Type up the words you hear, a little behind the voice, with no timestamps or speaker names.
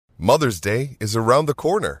Mother's Day is around the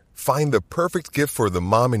corner. Find the perfect gift for the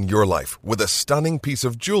mom in your life with a stunning piece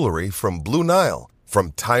of jewelry from Blue Nile.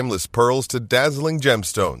 From timeless pearls to dazzling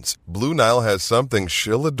gemstones, Blue Nile has something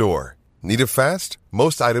she'll adore. Need it fast?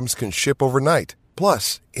 Most items can ship overnight.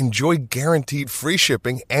 Plus, enjoy guaranteed free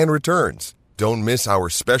shipping and returns. Don't miss our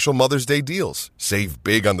special Mother's Day deals. Save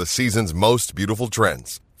big on the season's most beautiful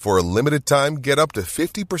trends. For a limited time, get up to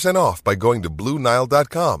 50% off by going to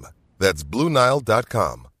BlueNile.com. That's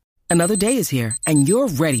BlueNile.com. Another day is here, and you're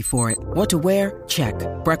ready for it. What to wear? Check.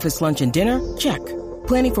 Breakfast, lunch, and dinner? Check.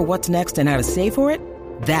 Planning for what's next and how to save for it?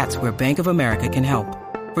 That's where Bank of America can help.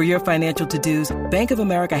 For your financial to-dos, Bank of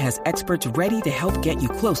America has experts ready to help get you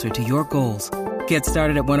closer to your goals. Get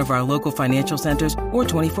started at one of our local financial centers or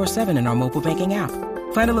 24/7 in our mobile banking app.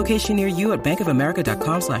 Find a location near you at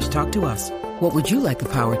bankofamerica.com/talktous. What would you like the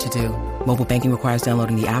power to do? Mobile banking requires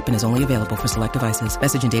downloading the app and is only available for select devices.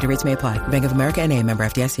 Message and data rates may apply. Bank of America N.A., member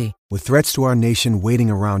FDIC. With threats to our nation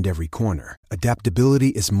waiting around every corner, adaptability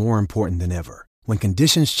is more important than ever. When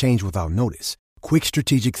conditions change without notice, quick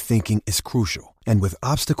strategic thinking is crucial. And with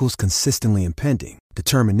obstacles consistently impending,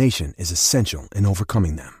 determination is essential in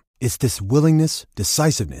overcoming them. It's this willingness,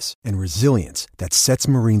 decisiveness, and resilience that sets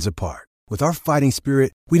Marines apart. With our fighting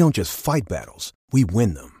spirit, we don't just fight battles, we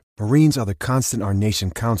win them. Marines are the constant our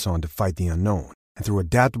nation counts on to fight the unknown. And through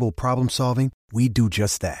adaptable problem solving, we do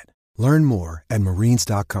just that. Learn more at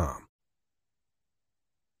Marines.com.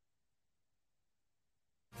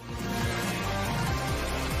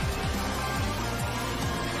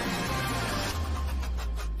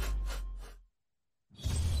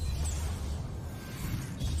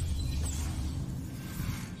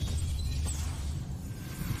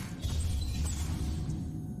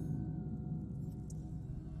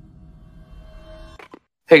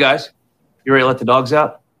 Hey guys, you ready to let the dogs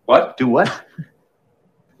out? What? Do what?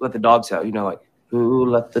 Let the dogs out. You know, like, who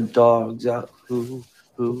let the dogs out? Who?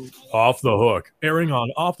 Off the Hook, airing on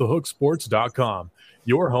offthehooksports.com.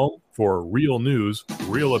 Your home for real news,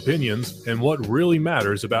 real opinions, and what really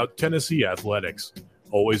matters about Tennessee athletics.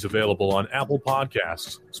 Always available on Apple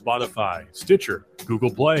Podcasts, Spotify, Stitcher, Google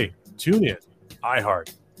Play, TuneIn,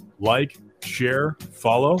 iHeart. Like, share,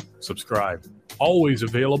 follow, subscribe. Always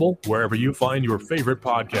available wherever you find your favorite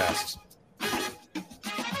podcasts.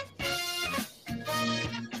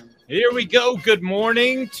 Here we go. Good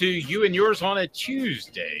morning to you and yours on a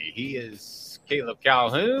Tuesday. He is Caleb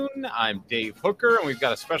Calhoun. I'm Dave Hooker, and we've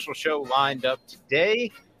got a special show lined up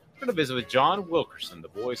today. We're going to visit with John Wilkerson, the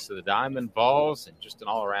voice of the Diamond Balls, and just an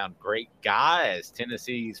all-around great guy as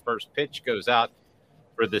Tennessee's first pitch goes out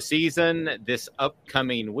for the season this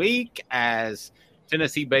upcoming week, as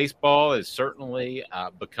Tennessee baseball has certainly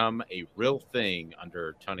become a real thing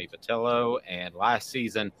under Tony Vitello, and last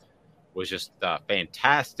season was just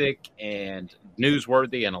fantastic and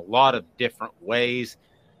newsworthy in a lot of different ways.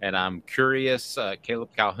 And I'm curious,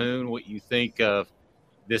 Caleb Calhoun, what you think of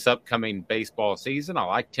this upcoming baseball season. I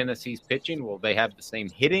like Tennessee's pitching. Will they have the same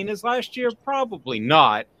hitting as last year? Probably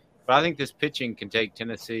not, but I think this pitching can take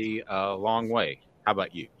Tennessee a long way. How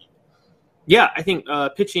about you? Yeah, I think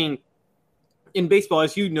pitching in baseball,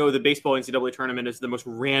 as you know, the baseball NCAA tournament is the most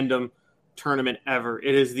random tournament ever.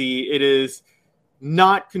 It is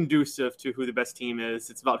not conducive to who the best team is.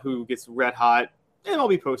 It's about who gets red hot. And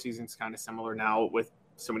MLB postseason's kind of similar now with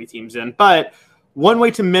so many teams in. But one way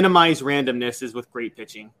to minimize randomness is with great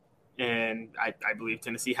pitching. And I believe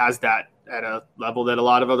Tennessee has that at a level that a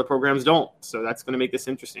lot of other programs don't. So that's going to make this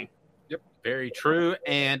interesting. Yep, very true.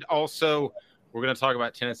 And also, we're going to talk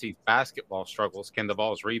about Tennessee's basketball struggles. Can the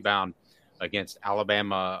Vols rebound against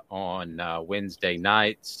Alabama on Wednesday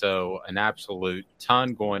night? So an absolute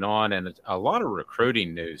ton going on, and a lot of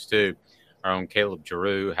recruiting news too. Our own Caleb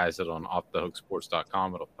Giroux has it on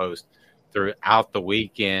offthehooksports.com. It'll post throughout the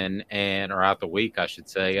weekend or out the week, I should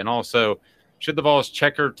say. And also, should the Vols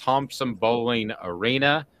checker Thompson Bowling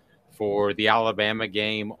Arena for the Alabama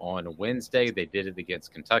game on Wednesday? They did it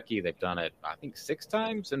against Kentucky. They've done it, I think, 6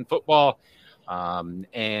 times in football.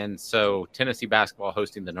 And so Tennessee basketball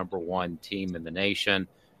hosting the number 1 team in the nation.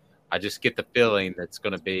 I just get the feeling that's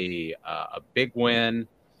going to be a big win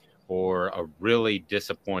or a really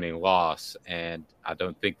disappointing loss. And I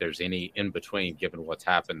don't think there's any in between given what's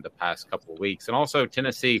happened the past couple of weeks. And also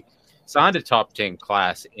Tennessee signed a top 10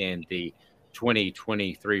 class in the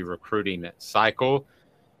 2023 recruiting cycle.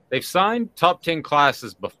 They've signed top 10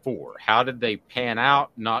 classes before. How did they pan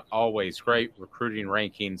out? Not always great. Recruiting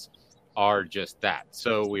rankings are just that.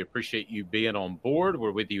 So we appreciate you being on board.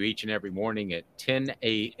 We're with you each and every morning at 10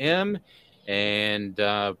 a.m. and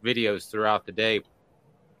videos throughout the day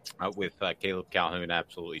with Caleb Calhoun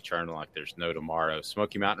absolutely churning like there's no tomorrow.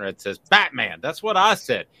 Smoky Mountain Red says, Batman. That's what I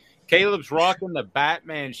said. Caleb's rocking the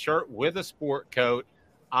Batman shirt with a sport coat.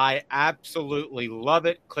 I absolutely love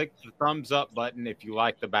it. Click the thumbs up button if you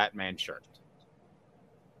like the Batman shirt.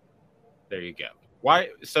 There you go. Why?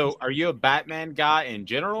 So, are you a Batman guy in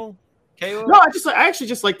general, Caleb? No, I actually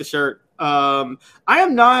just like the shirt. I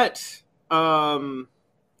am not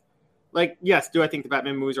yes. Do I think the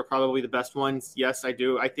Batman movies are probably the best ones? Yes, I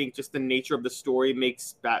do. I think just the nature of the story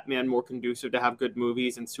makes Batman more conducive to have good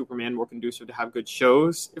movies, and Superman more conducive to have good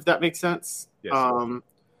shows. If that makes sense. Yes. I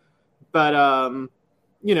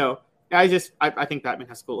think Batman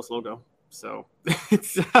has the coolest logo. So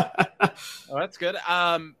it's Oh, that's good.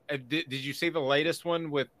 Did you see the latest one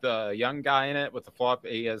with the young guy in it with the flop?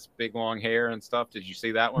 He has big long hair and stuff. Did you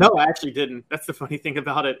see that one? No, I actually didn't. That's the funny thing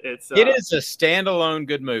about it. It is a standalone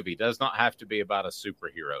good movie. Does not have to be about a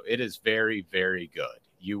superhero. It is very, very good.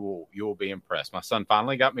 You will be impressed. My son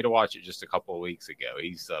finally got me to watch it just a couple of weeks ago.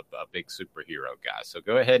 He's a big superhero guy. So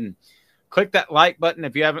go ahead and click that like button.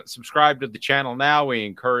 If you haven't subscribed to the channel now, we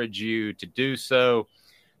encourage you to do so.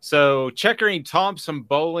 So, checkering Thompson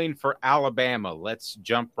bowling for Alabama. Let's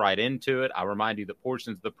jump right into it. I'll remind you that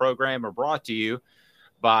portions of the program are brought to you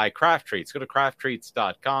by Craft Treats. Go to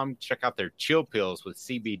crafttreats.com. Check out their chill pills with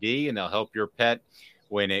CBD, and they'll help your pet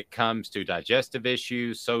when it comes to digestive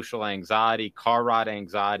issues, social anxiety, car ride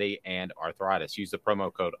anxiety, and arthritis. Use the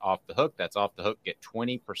promo code Off the Hook. That's Off the Hook. Get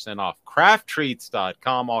 20% off.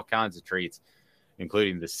 Crafttreats.com. All kinds of treats,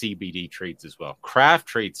 including the CBD treats as well.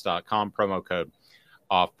 Crafttreats.com. Promo code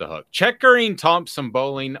Off the Hook. Checkering Thompson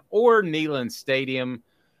Bowling or Neyland Stadium,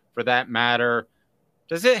 for that matter.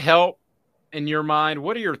 Does it help in your mind?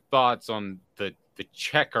 What are your thoughts on the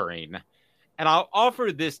checkering? And I'll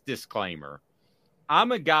offer this disclaimer.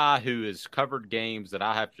 I'm a guy who has covered games that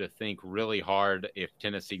I have to think really hard if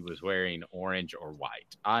Tennessee was wearing orange or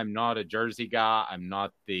white. I'm not a jersey guy. I'm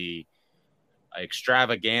not the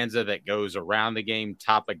extravaganza that goes around the game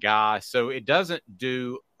type of guy. So it doesn't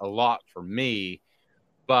do a lot for me.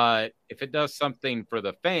 But if it does something for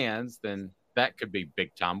the fans, then that could be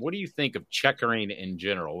big time. What do you think of checkering in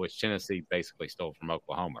general, which Tennessee basically stole from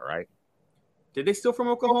Oklahoma, right? Did they steal from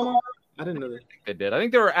Oklahoma? I didn't know that. They did. I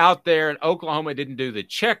think they were out there, and Oklahoma didn't do the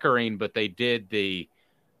checkering, but they did the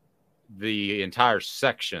entire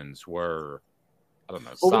sections were, I don't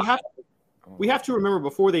know. Well, we have to remember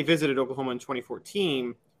before they visited Oklahoma in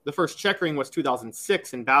 2014, the first checkering was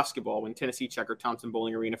 2006 in basketball when Tennessee checkered Thompson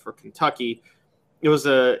Bowling Arena for Kentucky. It was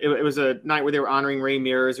a night where they were honoring Ray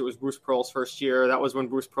Mears. It was Bruce Pearl's first year. That was when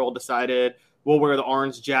Bruce Pearl decided we'll wear the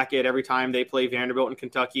orange jacket every time they play Vanderbilt in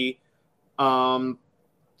Kentucky.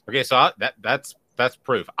 Okay, so that's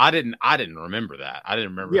proof. I didn't remember that. I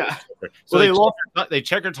didn't remember. Yeah. So they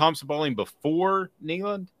checkered Thompson Bowling before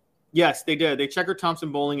Neyland? Yes, they did. They checkered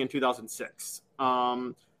Thompson Bowling in 2006.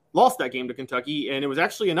 Lost that game to Kentucky, and it was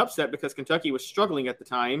actually an upset because Kentucky was struggling at the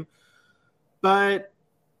time. But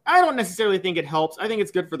I don't necessarily think it helps. I think it's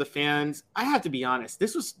good for the fans. I have to be honest.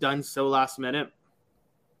 This was done so last minute.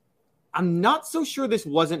 I'm not so sure this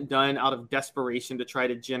wasn't done out of desperation to try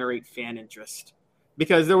to generate fan interest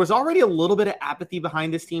because there was already a little bit of apathy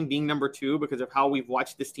behind this team being number 2 because of how we've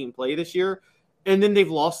watched this team play this year. And then they've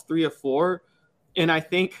lost 3 of 4. And I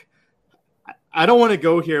think I don't want to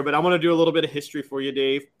go here, but I want to do a little bit of history for you,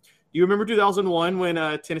 Dave. You remember 2001 when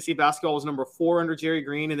Tennessee basketball was number 4 under Jerry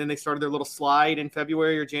Green, and then they started their little slide in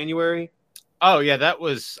February or January? Oh, yeah,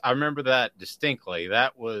 I remember that distinctly.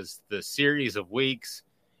 That was the series of weeks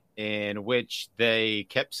in which they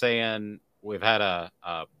kept saying we've had a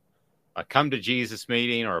come to Jesus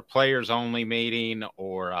meeting or a players only meeting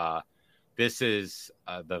or this is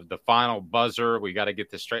the final buzzer. We got to get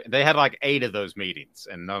this straight. They had like 8 of those meetings,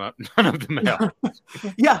 and none of them helped.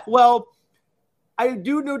 Yeah, well, I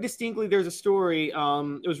do know distinctly there's a story.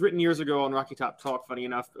 It was written years ago on Rocky Top Talk, funny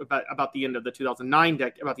enough, about the end of the 2009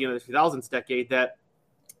 decade, about the end of the 2000s decade, that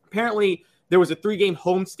apparently there was a 3-game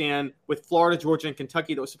homestand with Florida, Georgia, and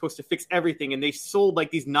Kentucky that was supposed to fix everything, and they sold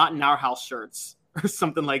like these "Not in Our House" shirts or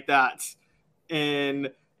something like that,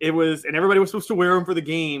 and everybody was supposed to wear them for the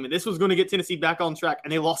game, and this was going to get Tennessee back on track,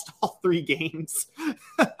 and they lost all 3 games.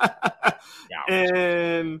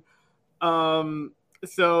 And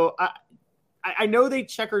so I know they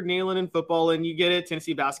checkered Neyland in football, and you get it.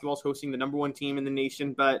 Tennessee basketball is hosting the number 1 team in the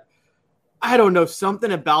nation, but I don't know.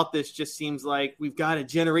 Something about this just seems like we've got to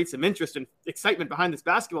generate some interest and excitement behind this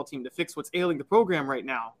basketball team to fix what's ailing the program right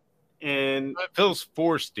now. And it feels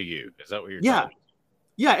forced to you. Is that what you're saying? saying?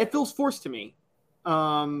 Yeah, it feels forced to me.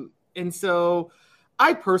 And so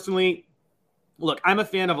I personally, look, I'm a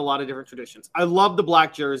fan of a lot of different traditions. I love the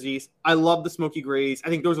black jerseys. I love the smoky grays. I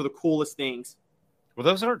think those are the coolest things. Well,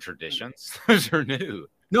 those aren't traditions. Those are new.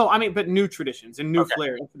 No, I mean, but new traditions and new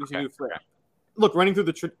flair, introducing new flair. Okay. Look, running through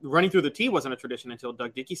the tee wasn't a tradition until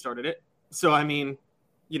Doug Dickey started it. So, I mean,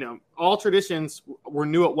 all traditions were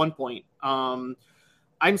new at one point. I'm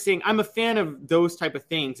saying I'm a fan of those type of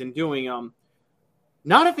things and doing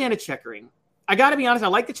not a fan of checkering. I got to be honest, I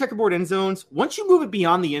like the checkerboard end zones. Once you move it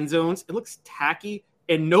beyond the end zones, it looks tacky,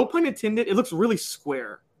 and no pun intended, it looks really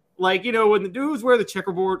square. Like, when the dudes wear the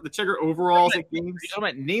checker overalls and things. Are you talking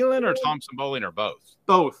about Neyland or Thompson Bowling or both?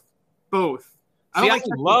 Both. See, I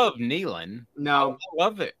love Neyland. No. I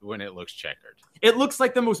love it when it looks checkered. It looks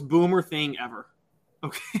like the most boomer thing ever.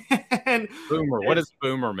 Okay. Boomer. What does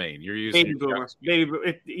boomer mean? You're using baby boomer.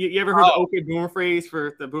 You ever heard the okay boomer phrase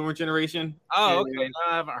for the boomer generation? Oh, okay.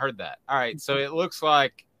 No, I haven't heard that. All right. So it looks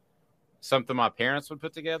like something my parents would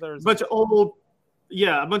put together. A bunch of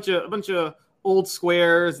old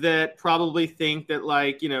squares that probably think that,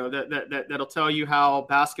 like, that'll tell you how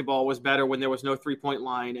basketball was better when there was no 3-point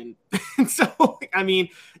line. And so, I mean,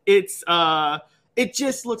 it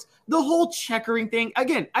just looks, the whole checkering thing.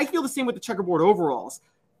 Again, I feel the same with the checkerboard overalls.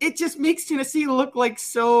 It just makes Tennessee look like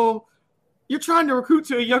so, you're trying to recruit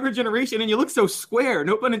to a younger generation and you look so square.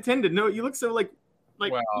 No pun intended. No, you look so like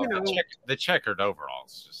the checkered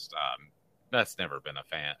overalls, just, that's never been a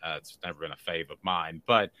fan. It's never been a fave of mine,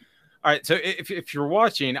 but all right, so if you're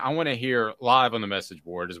watching, I want to hear live on the message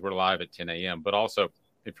board as we're live at 10 a.m., but also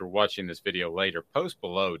if you're watching this video later, post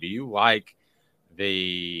below, do you like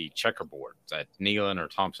the checkerboards at Neyland or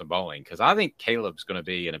Thompson Bowling? Because I think Caleb's going to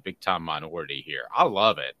be in a big-time minority here. I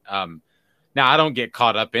love it. Now, I don't get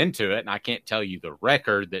caught up into it, and I can't tell you the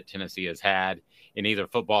record that Tennessee has had in either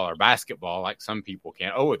football or basketball like some people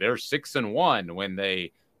can. Oh, they're 6-1 when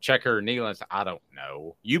they checker Neyland. I don't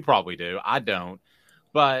know. You probably do. I don't.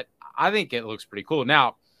 But I think it looks pretty cool.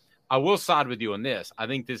 Now, I will side with you on this. I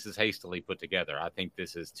think this is hastily put together. I think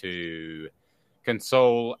this is to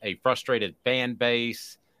console a frustrated fan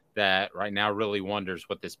base that right now really wonders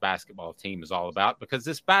what this basketball team is all about, because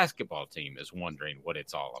this basketball team is wondering what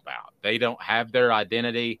it's all about. They don't have their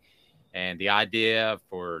identity, and the idea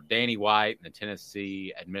for Danny White and the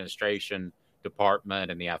Tennessee administration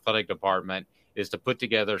department and the athletic department is to put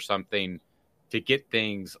together something to get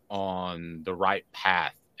things on the right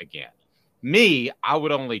path again. I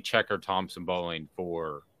would only checker Thompson Bowling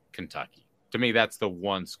for Kentucky. To me, that's the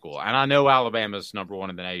one school. And I know Alabama's number one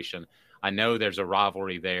in the nation. I know there's a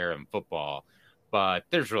rivalry there in football, but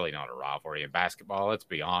there's really not a rivalry in basketball. Let's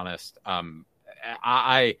be honest.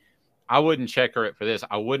 I wouldn't checker it for this.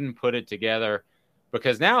 I wouldn't put it together,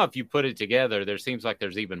 because now if you put it together, there seems like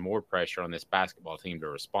there's even more pressure on this basketball team to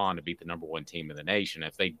respond to beat the number one team in the nation.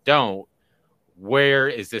 If they don't, where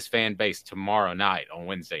is this fan base tomorrow night on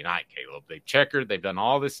Wednesday night, Caleb? They've checkered. They've done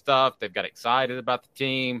all this stuff. They've got excited about the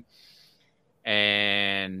team,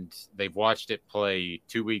 and they've watched it play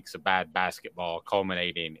 2 weeks of bad basketball,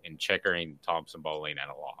 culminating in checkering Thompson Bowling and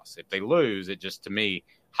a loss. If they lose, it just, to me,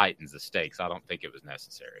 heightens the stakes. I don't think it was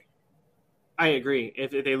necessary. I agree.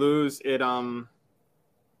 If they lose, it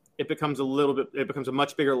becomes a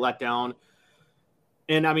much bigger letdown.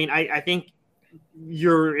 And I mean, I think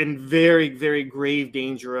you're in very, very grave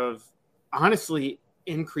danger of, honestly,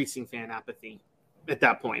 increasing fan apathy at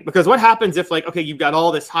that point. Because what happens if, like, okay, you've got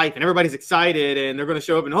all this hype and everybody's excited and they're going to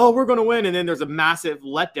show up and, oh, we're going to win, and then there's a massive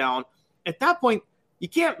letdown. At that point, you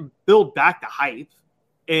can't build back the hype.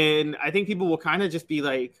 And I think people will kind of just be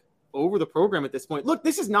like over the program at this point. Look,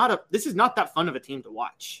 this is not that fun of a team to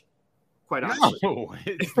watch, quite honestly. No,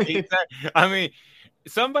 I mean,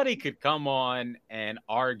 somebody could come on and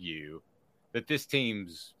argue that this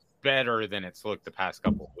team's better than it's looked the past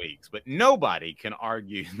couple of weeks, but nobody can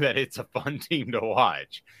argue that it's a fun team to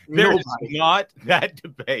watch. There's not that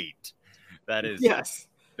debate. That is not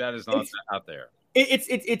out there.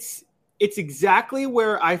 It's exactly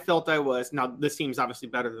where I felt I was. Now, this team's obviously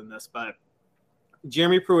better than this, but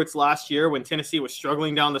Jeremy Pruitt's last year when Tennessee was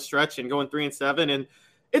struggling down the stretch and going 3-7, and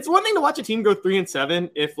it's one thing to watch a team go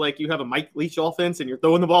 3-7 if, like, you have a Mike Leach offense and you're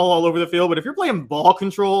throwing the ball all over the field, but if you're playing ball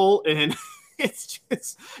control and it's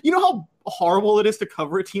just, you know how horrible it is to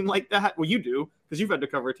cover a team like that? Well, you do, because you've had to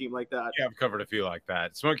cover a team like that. Yeah, I've covered a few like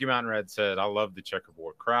that. Smoky Mountain Red said, I love the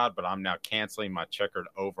checkerboard crowd, but I'm now canceling my checkered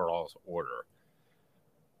overalls order.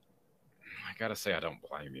 I got to say, I don't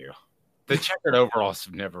blame you. The checkered overalls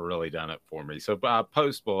have never really done it for me. So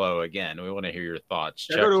post below again. We want to hear your thoughts.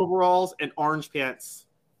 Checkered overalls and orange pants.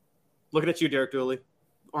 Looking at you, Derek Dooley.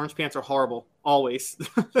 Orange pants are horrible, always.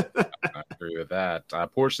 I agree with that.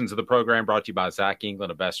 Portions of the program brought to you by Zach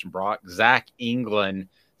England of Best and Brock. Zach England.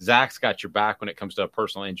 Zach's got your back when it comes to a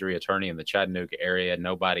personal injury attorney in the Chattanooga area.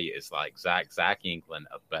 Nobody is like Zach. Zach England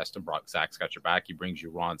of Best and Brock. Zach's got your back. He brings you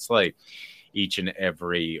Ron Slade. each and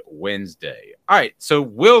every Wednesday. All right, so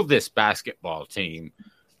will this basketball team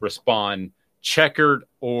respond checkered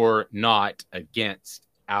or not against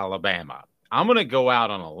Alabama? I'm going to go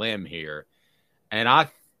out on a limb here, and I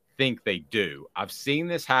think they do. I've seen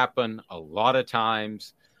this happen a lot of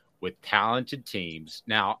times with talented teams.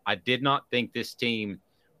 Now, I did not think this team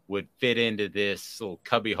would fit into this little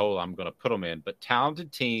cubby hole I'm going to put them in, but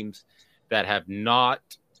talented teams that have not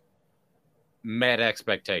met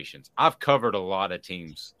expectations. I've covered a lot of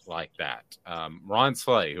teams like that. Ron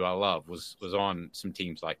Slay, who I love, was on some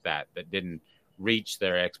teams like that didn't reach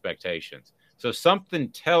their expectations. So something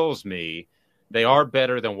tells me they are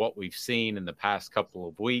better than what we've seen in the past couple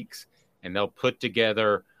of weeks, and they'll put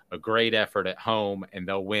together a great effort at home and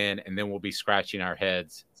they'll win. And then we'll be scratching our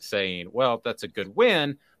heads saying, well, that's a good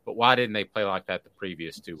win, but why didn't they play like that the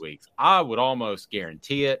previous 2 weeks? I would almost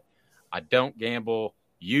guarantee it. I don't gamble.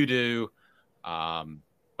 You do.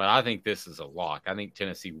 But I think this is a lock. I think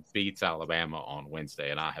Tennessee beats Alabama on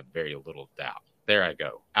Wednesday, and I have very little doubt. There I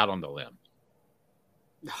go, out on the limb.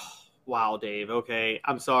 Wow, Dave. Okay,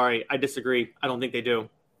 I'm sorry. I disagree. I don't think they do.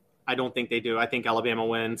 I think Alabama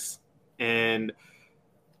wins, and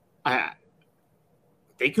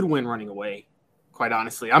they could win running away, quite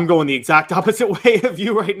honestly. I'm going the exact opposite way of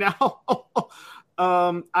you right now.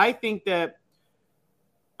 I think that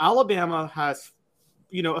Alabama has,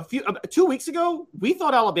 2 weeks ago, we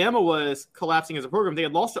thought Alabama was collapsing as a program. They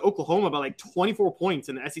had lost to Oklahoma by like 24 points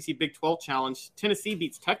in the SEC Big 12 Challenge. Tennessee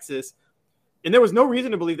beats Texas, and there was no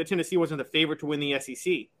reason to believe that Tennessee wasn't the favorite to win the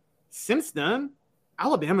SEC. Since then,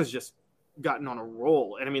 Alabama's just gotten on a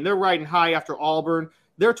roll. And I mean, they're riding high after Auburn.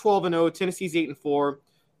 They're 12-0. Tennessee's 8-4. If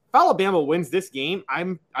Alabama wins this game,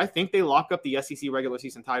 I think they lock up the SEC regular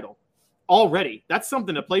season title already. That's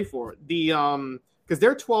something to play for. Because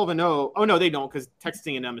they're 12-0. Oh no, they don't, because Texas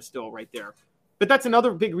A&M is still right there. But that's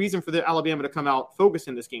another big reason for the Alabama to come out focused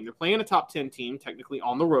in this game. They're playing a top 10 team, technically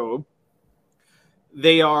on the road.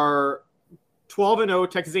 They are 12-0.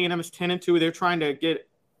 Texas A&M is 10-2. They're trying to get,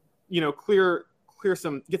 get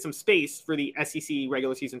some space for the SEC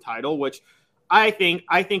regular season title, which I think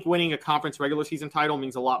winning a conference regular season title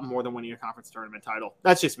means a lot more than winning a conference tournament title.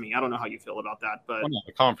 That's just me. I don't know how you feel about that, but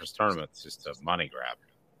the conference tournament's just a money grab.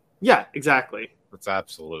 Yeah, exactly. That's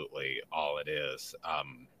absolutely all it is.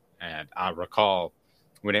 And I recall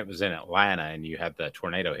when it was in Atlanta and you had the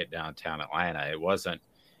tornado hit downtown Atlanta, it wasn't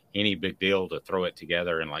any big deal to throw it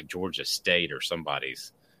together in like Georgia State or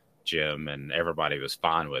somebody's gym, and everybody was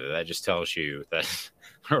fine with it. That just tells you that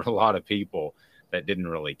there are a lot of people that didn't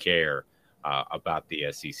really care about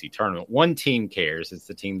the SEC tournament. One team cares. It's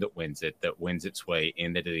the team that wins its way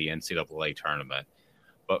into the NCAA tournament.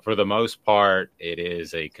 But for the most part, it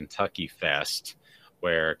is a Kentucky fest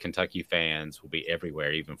where Kentucky fans will be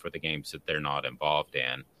everywhere, even for the games that they're not involved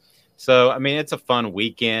in. So, I mean, it's a fun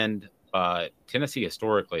weekend, but Tennessee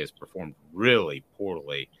historically has performed really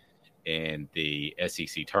poorly in the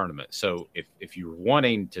SEC tournament. So if you're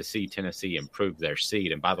wanting to see Tennessee improve their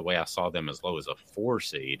seed, and by the way, I saw them as low as a 4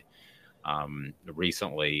 seed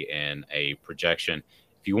recently in a projection.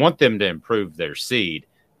 If you want them to improve their seed,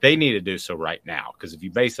 they need to do so right now, because if you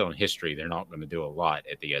base it on history, they're not going to do a lot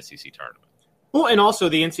at the SEC tournament. Well, and also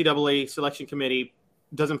the NCAA selection committee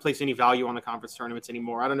doesn't place any value on the conference tournaments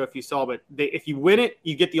anymore. I don't know if you saw, but if you win it,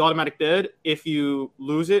 you get the automatic bid. If you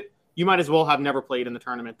lose it, you might as well have never played in the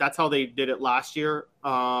tournament. That's how they did it last year.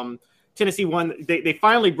 Tennessee won. They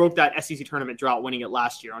finally broke that SEC tournament drought, winning it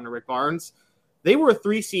last year under Rick Barnes. They were a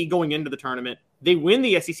 3 seed going into the tournament. They win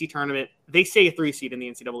the SEC tournament. They stay a 3 seed in the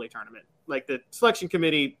NCAA tournament. Like the selection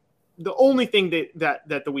committee, the only thing that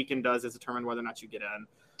the weekend does is determine whether or not you get in.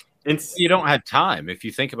 And you don't have time. If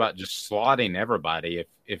you think about just slotting everybody,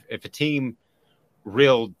 if a team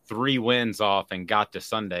reeled 3 wins off and got to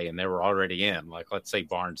Sunday and they were already in, like let's say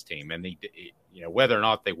Barnes' team, and whether or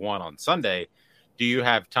not they won on Sunday, do you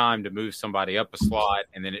have time to move somebody up a slot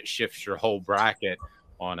and then it shifts your whole bracket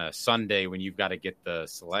on a Sunday when you've got to get the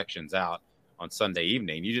selections out on Sunday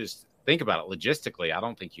evening? You just think about it logistically. I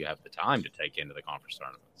don't think you have the time to take into the conference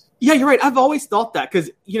tournaments. Yeah, you're right. I've always thought that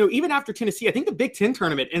because, even after Tennessee, I think the Big Ten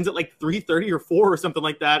tournament ends at like 3:30 or 4 or something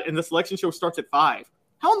like that, and the selection show starts at 5.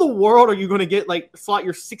 How in the world are you going to get slot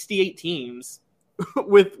your 68 teams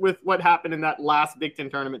with what happened in that last Big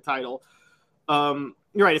Ten tournament title? You're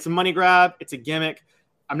right. It's a money grab. It's a gimmick.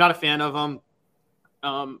 I'm not a fan of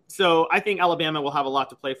them. So I think Alabama will have a lot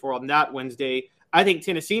to play for on that Wednesday. I think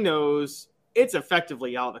Tennessee knows it's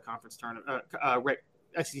effectively out of the conference tournament,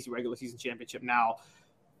 SEC regular season championship now.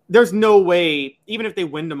 There's no way, even if they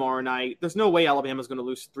win tomorrow night, there's no way Alabama's going to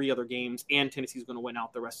lose 3 other games and Tennessee's going to win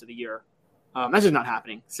out the rest of the year. That's just not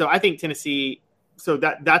happening. So I think Tennessee So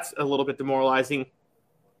that's a little bit demoralizing.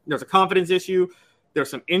 There's a confidence issue. There's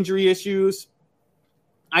some injury issues.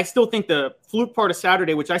 I still think the fluke part of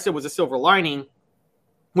Saturday, which I said was a silver lining,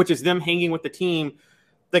 which is them hanging with the team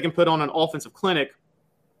that can put on an offensive clinic.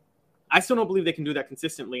 I still don't believe they can do that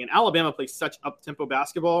consistently. And Alabama plays such up-tempo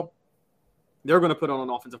basketball. They're going to put on an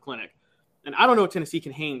offensive clinic. And I don't know if Tennessee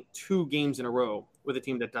can hang 2 games in a row with a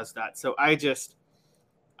team that does that. So I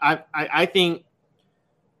think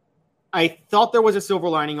I thought there was a silver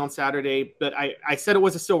lining on Saturday, but I said it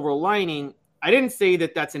was a silver lining. I didn't say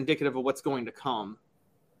that that's indicative of what's going to come.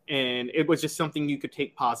 And it was just something you could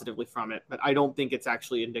take positively from it. But I don't think it's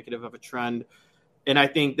actually indicative of a trend. And I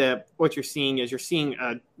think that what you're seeing is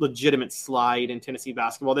a legitimate slide in Tennessee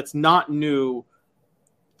basketball. That's not new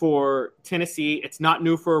for Tennessee. It's not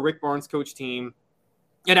new for a Rick Barnes coach team.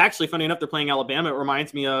 And actually, funny enough, they're playing Alabama. It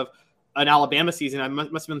reminds me of an Alabama season. It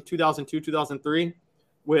must have been 2002, 2003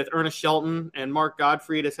 with Ernest Shelton and Mark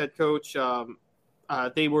Gottfried as head coach.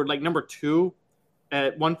 They were like number 2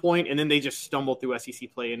 at one point, and then they just stumbled through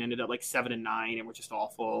SEC play and ended up like 7-9 and were just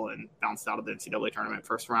awful and bounced out of the NCAA tournament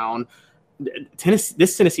first round.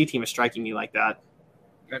 This Tennessee team is striking me like that.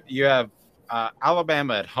 You have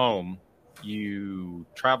Alabama at home. You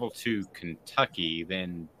travel to Kentucky,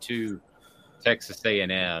 then to Texas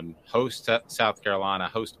A&M, host South Carolina,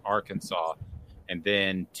 host Arkansas, and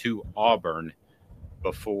then to Auburn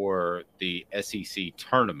before the SEC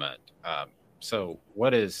tournament. So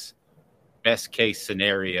what is best case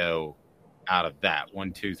scenario out of that?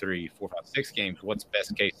 1, 2, 3, 4, 5, 6 games. What's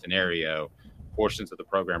best case scenario? Portions of the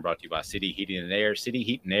program brought to you by City Heating and Air,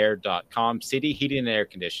 cityheatandair.com. City Heating and Air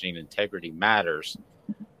Conditioning, integrity matters.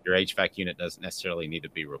 Your HVAC unit doesn't necessarily need to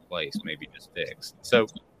be replaced, maybe just fixed. So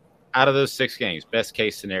out of those 6 games, best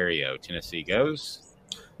case scenario, Tennessee goes?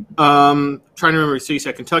 Trying to remember. So you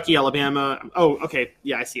said Kentucky, Alabama. Oh, okay.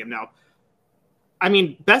 Yeah, I see them now. I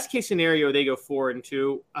mean, best case scenario, they go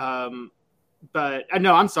 4-2. But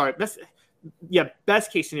no, I'm sorry.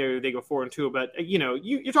 Best case scenario, they go 4-2. But,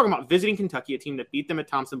 you're talking about visiting Kentucky, a team that beat them at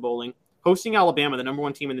Thompson Bowling, hosting Alabama, the number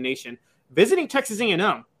 1 team in the nation, visiting Texas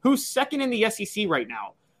A&M, who's second in the SEC right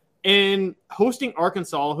now, and hosting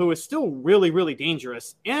Arkansas, who is still really, really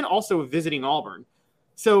dangerous, and also visiting Auburn.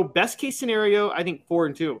 So best case scenario, I think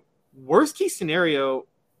 4-2. Worst case scenario,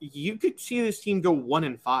 you could see this team go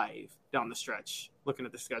 1-5 down the stretch, looking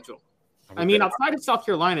at the schedule. I mean, outside of South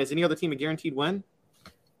Carolina, is any other team a guaranteed win?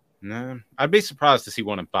 No, I'd be surprised to see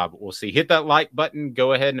 1-5, but we'll see. Hit that like button.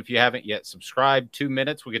 Go ahead, and if you haven't yet, subscribe. 2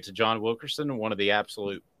 minutes, we'll get to John Wilkerson, one of the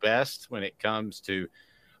absolute best when it comes to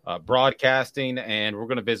broadcasting, and we're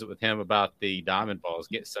going to visit with him about the Diamond Balls,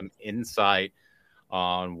 get some insight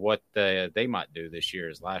on what they might do this year,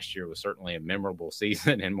 as last year was certainly a memorable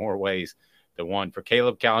season in more ways than one. For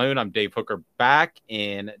Caleb Calhoun, I'm Dave Hooker, back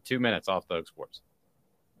in 2 minutes off the Hook Sports.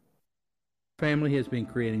 Family has been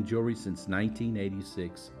creating jewelry since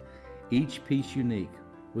 1986, each piece unique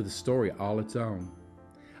with a story all its own.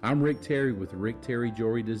 I'm Rick Terry with Rick Terry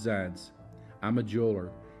Jewelry Designs. I'm a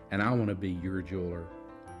jeweler, and I want to be your jeweler.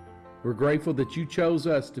 We're grateful that you chose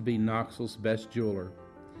us to be Knoxville's best jeweler.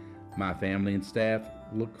 My family and staff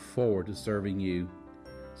look forward to serving you.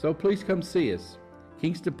 So please come see us.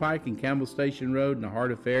 Kingston Pike and Campbell Station Road in the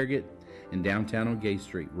heart of Farragut, and downtown on Gay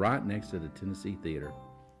Street, right next to the Tennessee Theater.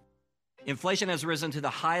 Inflation has risen to the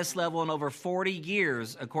highest level in over 40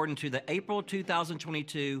 years, according to the April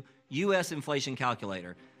 2022 U.S. Inflation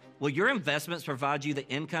Calculator. Will your investments provide you the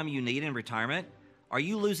income you need in retirement? Are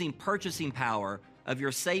you losing purchasing power of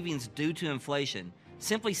your savings due to inflation?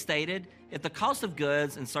 Simply stated, if the cost of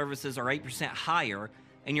goods and services are 8% higher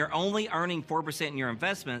and you're only earning 4% in your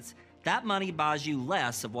investments, that money buys you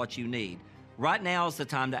less of what you need. Right now is the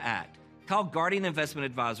time to act. Call Guardian Investment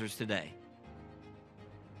Advisors today.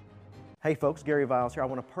 Hey folks, Gary Viles here. I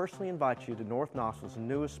want to personally invite you to North Knoxville's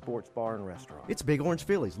newest sports bar and restaurant. It's Big Orange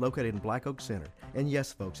Phillies, located in Black Oak Center. And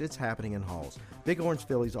yes folks, it's happening in Halls. Big Orange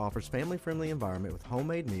Phillies offers family-friendly environment with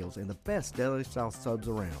homemade meals and the best deli-style subs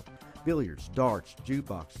around. Billiards, darts,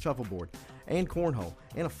 jukebox, shuffleboard, and cornhole,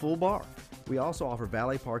 and a full bar. We also offer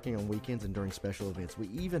valet parking on weekends and during special events. We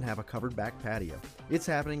even have a covered back patio. It's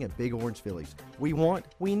happening at Big Orange Phillies. We want,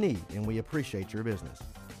 we need, and we appreciate your business.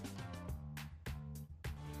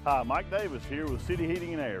 Hi, Mike Davis here with City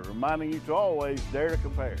Heating and Air, reminding you to always dare to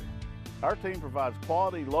compare. Our team provides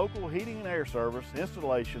quality local heating and air service,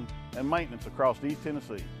 installation, and maintenance across East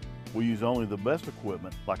Tennessee. We use only the best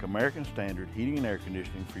equipment like American Standard heating and air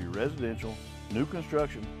conditioning for your residential, new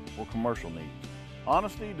construction, or commercial needs.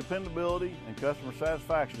 Honesty, dependability, and customer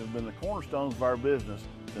satisfaction have been the cornerstones of our business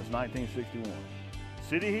since 1961.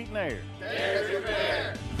 City Heat and Air. Dare to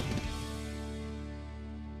compare.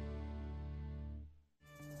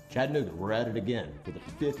 Chattanooga, we're at it again. For the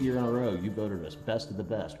 5th year in a row, you voted us best of the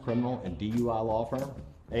best criminal and DUI law firm.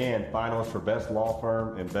 And finalists for best law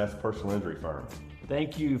firm and best personal injury firm.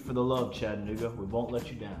 Thank you for the love, Chattanooga. We won't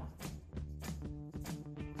let you down.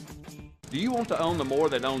 Do you want to own the more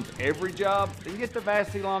that owns every job? Then get to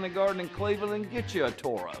Vassey Lawn and Garden in Cleveland and get you a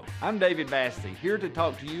Toro. I'm David Vassey, here to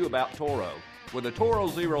talk to you about Toro. With a Toro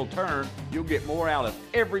Zero Turn, you'll get more out of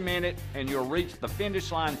every minute and you'll reach the finish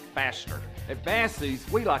line faster. At Vassey's,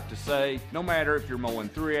 we like to say, no matter if you're mowing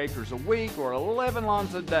 3 acres a week or 11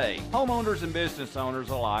 lawns a day, homeowners and business owners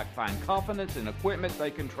alike find confidence in equipment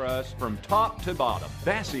they can trust from top to bottom.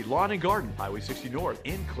 Vassey Lawn and Garden, Highway 60 North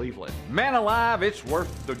in Cleveland. Man alive, it's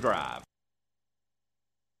worth the drive.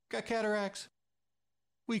 Got cataracts?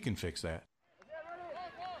 We can fix that.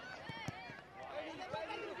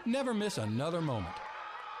 Never miss another moment.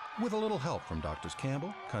 With a little help from Doctors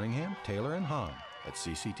Campbell, Cunningham, Taylor, and Hahn at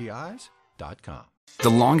ccti's.com. The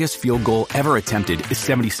longest field goal ever attempted is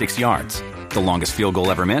 76 yards. The longest field goal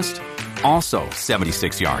ever missed? Also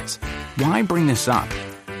 76 yards. Why bring this up?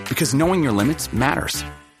 Because knowing your limits matters,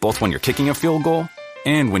 both when you're kicking a field goal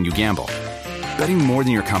and when you gamble. Betting more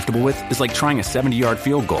than you're comfortable with is like trying a 70-yard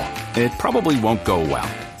field goal. It probably won't go well.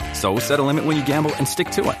 So set a limit when you gamble and stick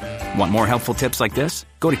to it. Want more helpful tips like this?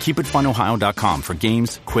 Go to keepitfunohio.com for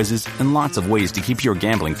games, quizzes, and lots of ways to keep your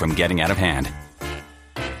gambling from getting out of hand.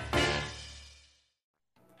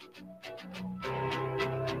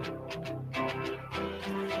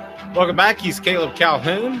 Welcome back. He's Caleb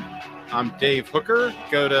Calhoun. I'm Dave Hooker.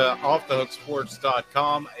 Go to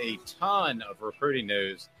offthehooksports.com. A ton of recruiting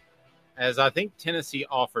news, as I think Tennessee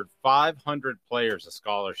offered 500 players a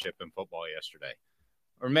scholarship in football yesterday,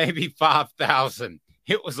 or maybe 5,000.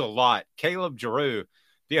 It was a lot. Caleb Giroux,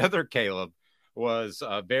 the other Caleb, was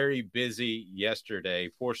very busy yesterday.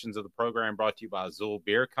 Portions of the program brought to you by Zool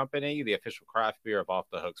Beer Company, the official craft beer of Off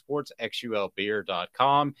the Hook Sports,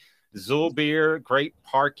 xulbeer.com. Zool Beer, great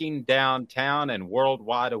parking downtown and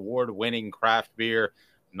worldwide award-winning craft beer.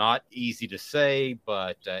 Not easy to say,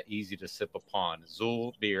 but easy to sip upon.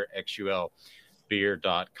 Zool Beer,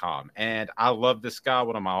 xulbeer.com. And I love this guy,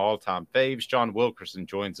 one of my all-time faves. John Wilkerson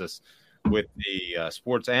joins us with the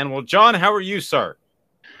sports animal. John, how are you, sir?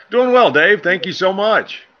 Doing well, Dave. Thank you so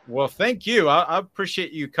much. Well, thank you. I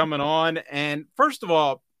appreciate you coming on. And first of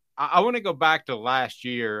all, I want to go back to last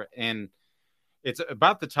year, and it's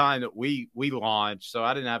about the time that we launched, so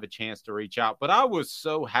I didn't have a chance to reach out. But I was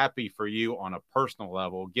so happy for you on a personal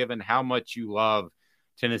level, given how much you love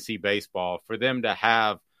Tennessee baseball, for them to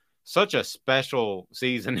have such a special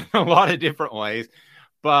season in a lot of different ways.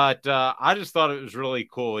 But I just thought it was really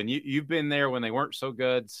cool. And you've been there when they weren't so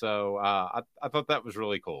good, so I thought that was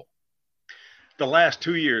really cool. The last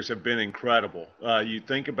 2 years have been incredible. You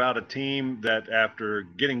think about a team that after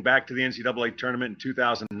getting back to the NCAA tournament in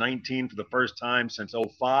 2019 for the first time since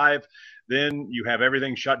 2005, then you have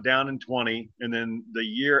everything shut down in 20. And then the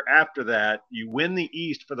year after that, you win the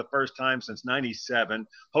East for the first time since 97,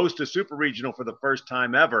 host a super regional for the first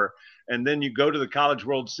time ever. And then you go to the College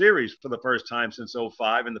World Series for the first time since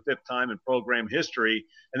 2005 and the 5th time in program history.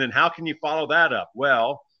 And then how can you follow that up?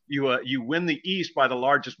 Well, you win the East by the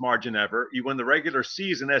largest margin ever. You win the regular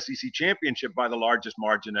season SEC championship by the largest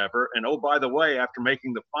margin ever. And oh, by the way, after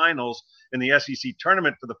making the finals in the SEC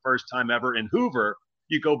tournament for the first time ever in Hoover,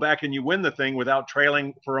 you go back and you win the thing without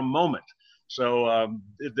trailing for a moment. So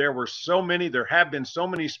there have been so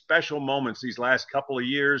many special moments these last couple of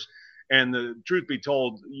years. And the truth be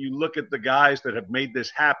told, you look at the guys that have made this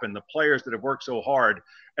happen, the players that have worked so hard,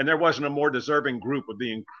 and there wasn't a more deserving group of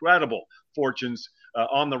the incredible fortunes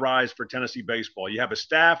on the rise for Tennessee baseball. You have a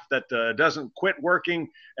staff that doesn't quit working,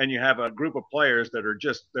 and you have a group of players that are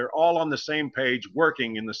they're all on the same page,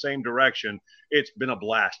 working in the same direction. It's been a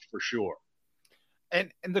blast for sure.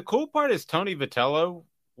 And the cool part is Tony Vitello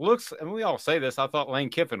looks, and we all say this, I thought Lane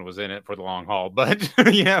Kiffin was in it for the long haul, but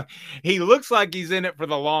he looks like he's in it for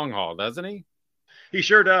the long haul, doesn't he? He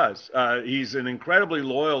sure does. He's an incredibly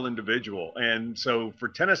loyal individual. And so for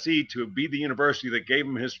Tennessee to be the university that gave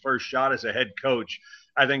him his first shot as a head coach,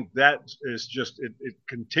 I think that is it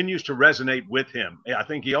continues to resonate with him. I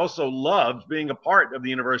think he also loves being a part of the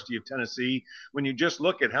University of Tennessee when you just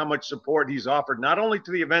look at how much support he's offered, not only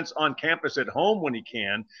to the events on campus at home when he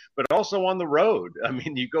can, but also on the road. I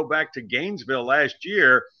mean, you go back to Gainesville last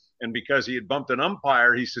year, and because he had bumped an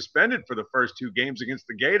umpire, he's suspended for the first 2 games against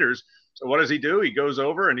the Gators. So what does he do? He goes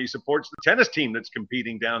over and he supports the tennis team that's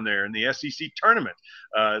competing down there in the SEC tournament.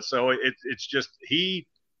 So it's just he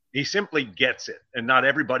simply gets it, and not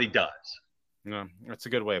everybody does. No, that's a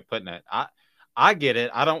good way of putting it. I get it.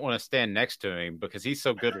 I don't want to stand next to him because he's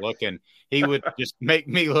so good looking. He would just make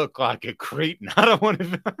me look like a cretin. I don't want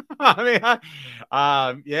to.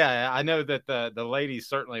 Yeah, I know that the ladies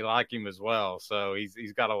certainly like him as well. So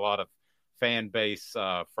he's got a lot of fan base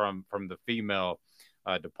from the female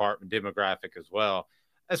department demographic as well.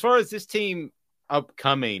 As far as this team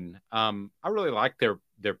upcoming, I really like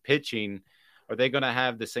their pitching. Are they going to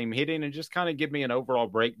have the same hitting? And just kind of give me an overall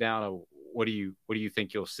breakdown of what do you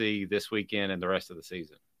think you'll see this weekend and the rest of the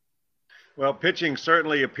season? Well, pitching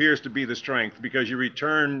certainly appears to be the strength because you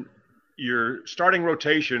return your starting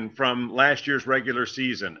rotation from last year's regular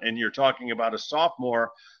season, and you're talking about a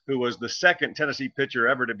sophomore who was the second Tennessee pitcher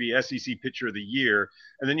ever to be SEC Pitcher of the Year,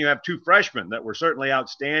 and then you have two freshmen that were certainly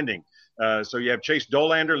outstanding. So you have Chase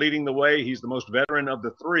Dolander leading the way. He's the most veteran of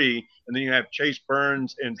the three, and then you have Chase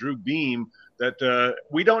Burns and Drew Beam that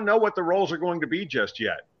we don't know what the roles are going to be just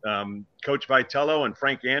yet. Coach Vitello and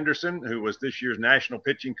Frank Anderson, who was this year's National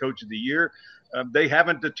Pitching Coach of the Year, they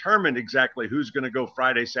haven't determined exactly who's going to go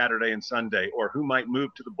Friday, Saturday, and Sunday, or who might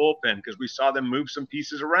move to the bullpen, because we saw them move some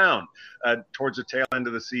pieces around towards the tail end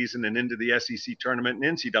of the season and into the SEC tournament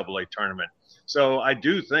and NCAA tournament. So I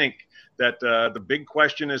do think that the big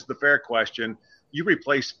question is the fair question. You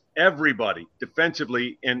replace everybody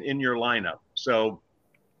defensively in your lineup. So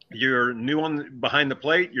you're new behind the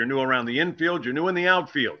plate. You're new around the infield. You're new in the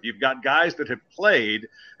outfield. You've got guys that have played,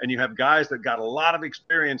 and you have guys that got a lot of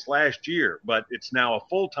experience last year. But it's now a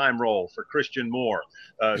full-time role for Christian Moore,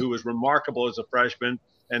 who was remarkable as a freshman.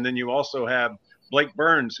 And then you also have Blake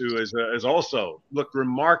Burns, who is also looked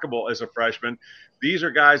remarkable as a freshman. These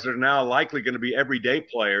are guys that are now likely going to be everyday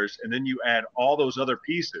players. And then you add all those other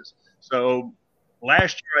pieces. So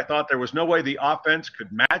last year, I thought there was no way the offense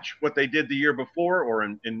could match what they did the year before or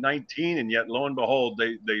in 19, and yet lo and behold,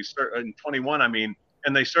 they in 21,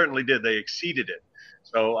 and they certainly did. They exceeded it.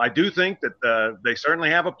 So I do think that they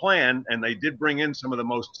certainly have a plan, and they did bring in some of the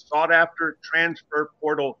most sought-after transfer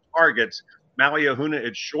portal targets. Maliahuna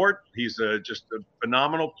at short, he's just a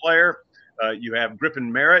phenomenal player. You have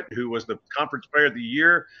Griffin Merritt, who was the Conference Player of the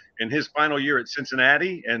Year in his final year at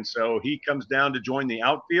Cincinnati, and so he comes down to join the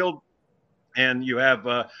outfield. And you have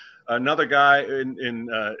another guy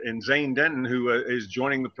in Zane Denton who is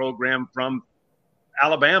joining the program from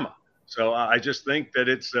Alabama. So I just think that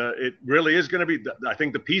it really is going to be. I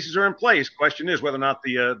think the pieces are in place. Question is whether or not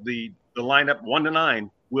the lineup 1 to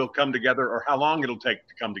 9 will come together, or how long it'll take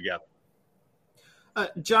to come together.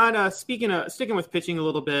 John, sticking with pitching a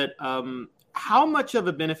little bit, how much of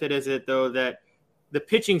a benefit is it though that the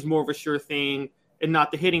pitching's more of a sure thing and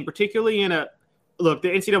not the hitting, particularly in Look, the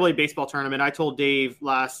NCAA baseball tournament, I told Dave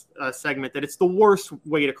last segment that it's the worst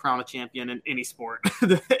way to crown a champion in any sport.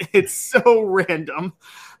 It's so random.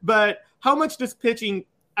 But how much does pitching,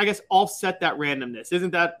 I guess, offset that randomness?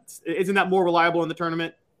 Isn't that more reliable in the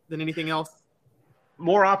tournament than anything else?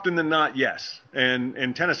 More often than not, yes.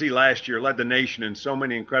 And Tennessee last year led the nation in so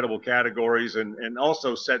many incredible categories and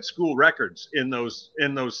also set school records in those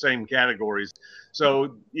same categories.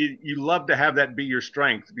 So you love to have that be your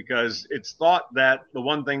strength, because it's thought that the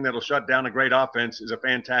one thing that'll shut down a great offense is a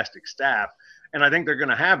fantastic staff. And I think they're going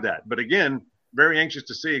to have that. But again, very anxious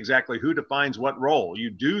to see exactly who defines what role. You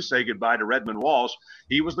do say goodbye to Redmond Walsh.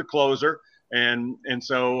 He was the closer. And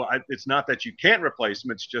so it's not that you can't replace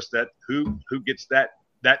him. It's just that who gets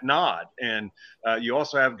that nod. And you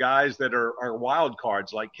also have guys that are wild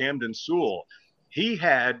cards like Camden Sewell. He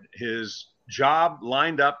had his job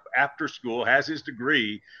lined up after school, has his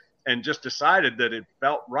degree, and just decided that it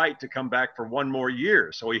felt right to come back for one more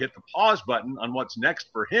year. So he hit the pause button on what's next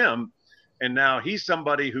for him. And now he's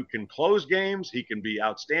somebody who can close games. He can be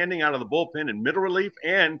outstanding out of the bullpen in middle relief.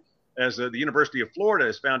 And as the University of Florida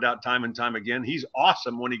has found out time and time again, he's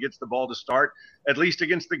awesome when he gets the ball to start, at least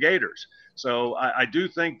against the Gators. So I do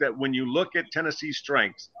think that when you look at Tennessee's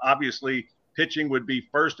strengths, obviously pitching would be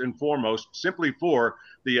first and foremost, simply for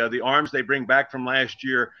the arms they bring back from last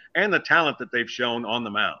year and the talent that they've shown on the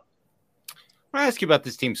mound. I want to ask you about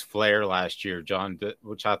this team's flair last year, John,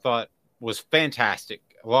 which I thought was fantastic.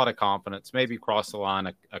 A lot of confidence, maybe crossed the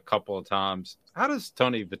line a couple of times. How does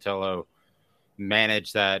Tony Vitello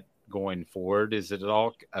manage that going forward? Is it at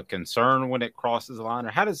all a concern when it crosses the line,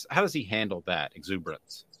 or how does he handle that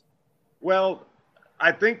exuberance? Well,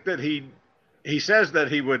 I think that he says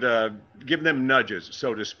that he would give them nudges,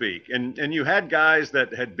 so to speak. And you had guys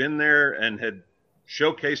that had been there and had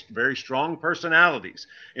showcased very strong personalities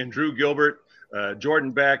in Drew Gilbert,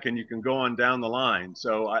 Jordan Beck, and you can go on down the line.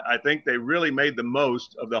 So I think they really made the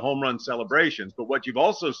most of the home run celebrations. But what you've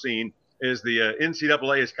also seen is the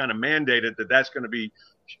NCAA has kind of mandated that that's going to be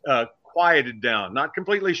quieted down, not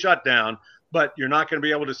completely shut down, but you're not going to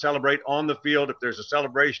be able to celebrate on the field. If there's a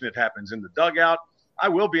celebration, it happens in the dugout. I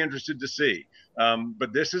will be interested to see.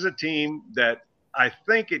 But this is a team that I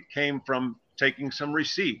think it came from taking some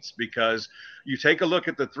receipts, because you take a look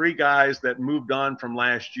at the three guys that moved on from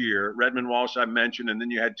last year. Redmond Walsh I mentioned, and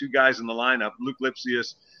then you had two guys in the lineup, Luke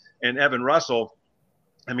Lipsius and Evan Russell.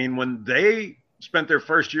 I mean, when they spent their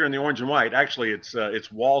first year in the orange and white, actually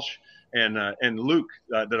it's Walsh and Luke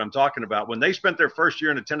that I'm talking about. When they spent their first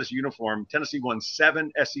year in a Tennessee uniform, Tennessee won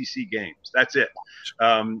 7 SEC games. That's it.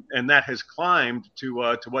 And that has climbed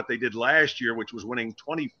to what they did last year, which was winning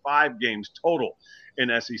 25 games total in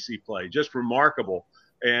SEC play. Just remarkable.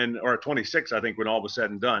 Or 26, I think, when all was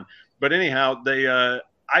said and done. But anyhow,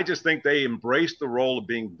 I just think they embraced the role of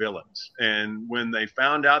being villains. And when they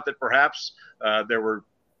found out that perhaps there were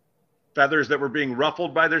feathers that were being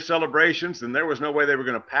ruffled by their celebrations, then there was no way they were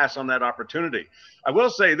going to pass on that opportunity. I will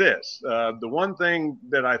say this, the one thing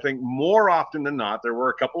that I think more often than not, there were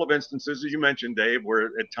a couple of instances, as you mentioned, Dave,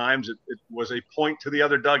 where at times it was a point to the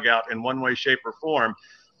other dugout in one way, shape, or form.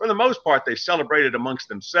 For the most part, they celebrated amongst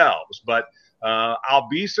themselves, but I'll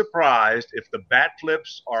be surprised if the bat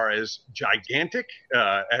flips are as gigantic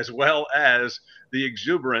as well as the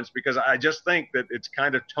exuberance, because I just think that it's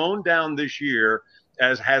kind of toned down this year,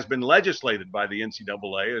 as has been legislated by the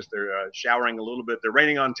NCAA, as they're showering a little bit. They're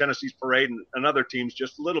raining on Tennessee's parade and other teams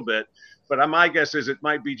just a little bit. But my guess is it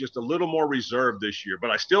might be just a little more reserved this year. But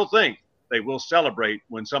I still think they will celebrate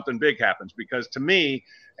when something big happens, because to me,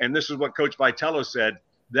 and this is what Coach Vitello said,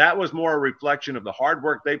 that was more a reflection of the hard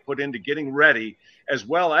work they put into getting ready, as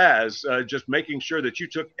well as just making sure that you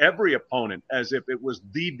took every opponent as if it was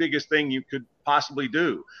the biggest thing you could possibly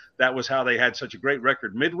do. That was how they had such a great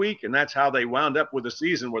record midweek, and that's how they wound up with a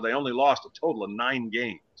season where they only lost a total of 9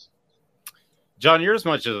 games. John, you're as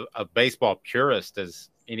much a baseball purist as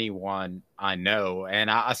anyone I know. And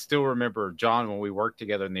I still remember, John, when we worked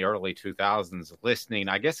together in the early 2000s, listening,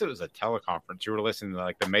 I guess it was a teleconference. You were listening to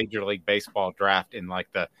like the Major League Baseball draft in like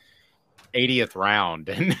the 80th round.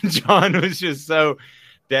 And John was just so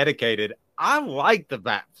dedicated. I like the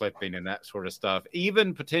bat flipping and that sort of stuff,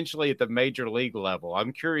 even potentially at the major league level.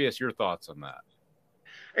 I'm curious your thoughts on that.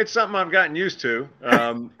 It's something I've gotten used to.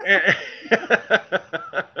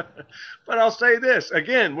 But I'll say this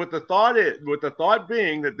again, with the thought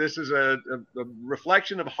being that this is a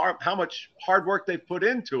reflection of how much hard work they've put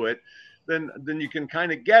into it, then you can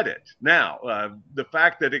kind of get it. Now, the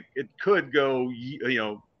fact that it could go,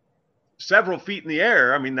 several feet in the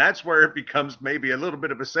air, I mean, that's where it becomes maybe a little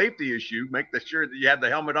bit of a safety issue. Make sure that you have the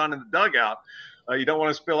helmet on in the dugout. You don't want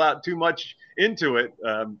to spill out too much into it.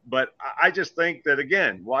 But I just think that,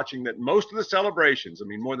 again, watching that most of the celebrations, I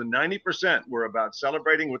mean, more than 90% were about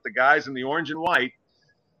celebrating with the guys in the orange and white.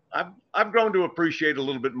 I've grown to appreciate a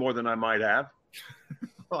little bit more than I might have.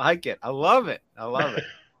 I like it. I love it.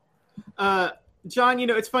 John,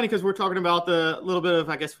 it's funny because we're talking about the little bit of,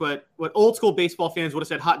 I guess, what old school baseball fans would have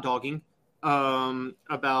said hot dogging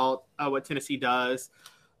about what Tennessee does.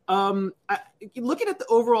 Looking at the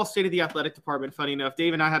overall state of the athletic department, funny enough,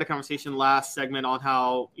 Dave and I had a conversation last segment on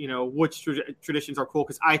how, which traditions are cool,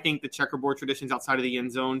 because I think the checkerboard traditions outside of the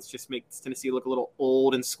end zones just makes Tennessee look a little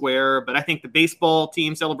old and square. But I think the baseball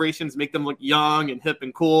team celebrations make them look young and hip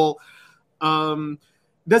and cool.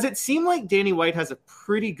 Does it seem like Danny White has a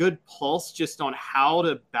pretty good pulse just on how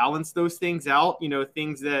to balance those things out?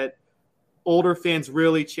 Things that older fans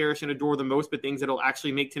really cherish and adore the most, but things that'll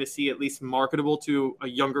actually make Tennessee at least marketable to a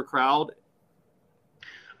younger crowd?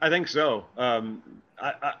 I think so. And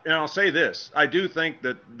I'll say this. I do think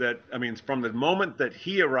that I mean, from the moment that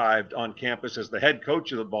he arrived on campus as the head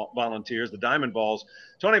coach of the Volunteers, the Diamond Balls,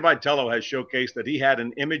 Tony Vitello has showcased that he had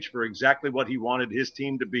an image for exactly what he wanted his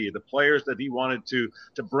team to be, the players that he wanted to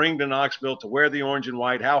bring to Knoxville, to wear the orange and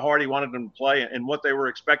white, how hard he wanted them to play, and what they were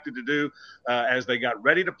expected to do as they got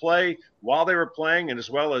ready to play, while they were playing, and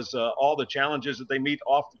as well as all the challenges that they meet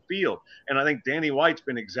off the field. And I think Danny White's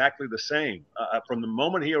been exactly the same. From the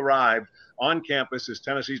moment he arrived on campus as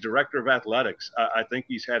Tennessee's director of athletics, I think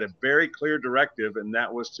he's had a very clear directive, and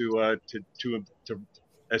that was to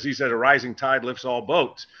as he said, a rising tide lifts all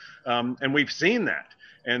boats. And we've seen that.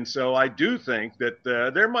 And so I do think that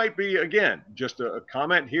there might be, again, just a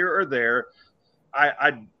comment here or there.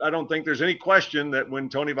 I don't think there's any question that when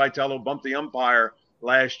Tony Vitello bumped the umpire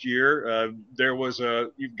last year, there was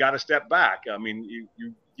you've got to step back. I mean,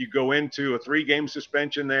 you go into a 3-game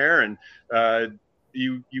suspension there, and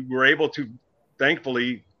you were able to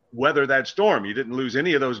thankfully weather that storm. You didn't lose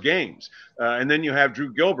any of those games. And then you have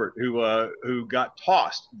Drew Gilbert, who got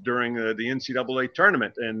tossed during the NCAA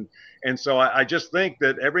tournament. And so I just think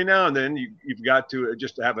that every now and then you've got to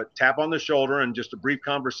just have a tap on the shoulder and just a brief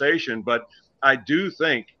conversation. But I do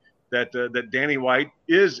think that Danny White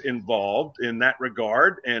is involved in that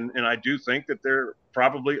regard. And I do think that there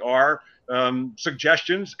probably are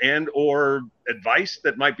suggestions and or advice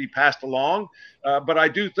that might be passed along. But I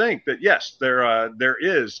do think that, yes, there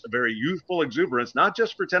is a very youthful exuberance, not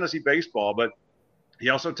just for Tennessee baseball, but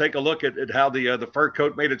you also take a look at how the fur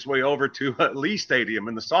coat made its way over to Lee Stadium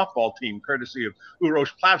and the softball team, courtesy of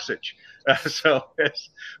Uroš Plavšić.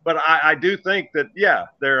 But I do think that, yeah,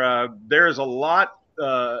 there is a lot.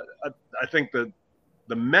 I think the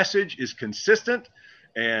message is consistent.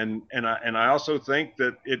 And I also think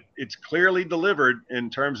that it's clearly delivered in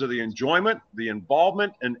terms of the enjoyment, the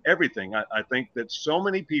involvement, and everything. I think that so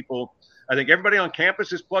many people, I think everybody on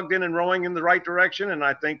campus is plugged in and rowing in the right direction, and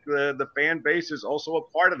I think the fan base is also a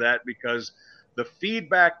part of that, because the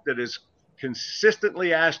feedback that is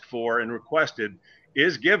consistently asked for and requested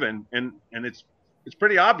is given, and it's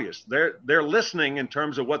pretty obvious. They're listening in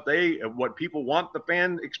terms of what people want the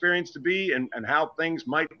fan experience to be, and how things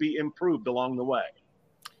might be improved along the way.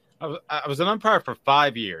 I was an umpire for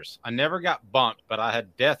 5 years. I never got bumped, but I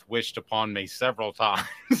had death wished upon me several times.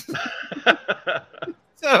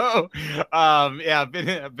 So, yeah, I've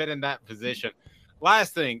been in that position.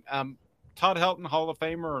 Last thing, Todd Helton, Hall of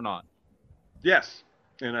Famer or not? Yes,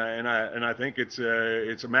 and I think it's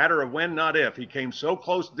a matter of when, not if. He came so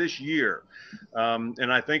close this year,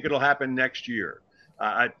 and I think it'll happen next year.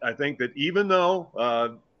 I think that even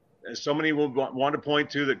though so many will want to point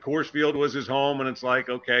to that Coors Field was his home, and it's like,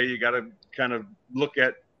 okay, you got to kind of look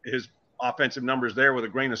at his offensive numbers there with a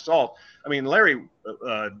grain of salt. I mean,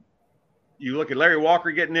 you look at Larry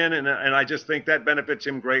Walker getting in, and I just think that benefits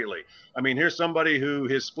him greatly. I mean, here's somebody who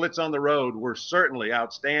his splits on the road were certainly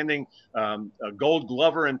outstanding, a Gold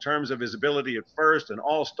Glover in terms of his ability at first, an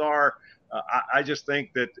all-star. I just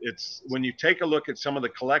think that it's when you take a look at some of the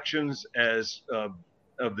collections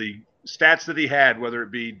of the stats that he had, whether it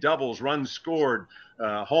be doubles, runs scored,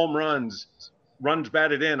 home runs, runs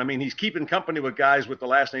batted in. I mean, he's keeping company with guys with the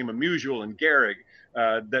last name of Musial and Gehrig,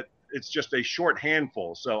 that it's just a short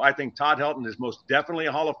handful. So I think Todd Helton is most definitely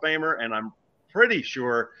a Hall of Famer, and I'm pretty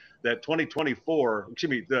sure that 2024,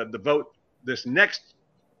 the vote in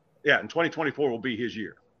 2024 will be his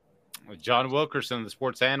year. John Wilkerson, the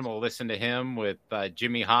sports animal, listen to him with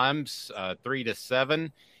Jimmy Himes, 3 to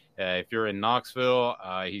 7. If you're in Knoxville,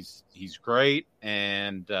 he's great,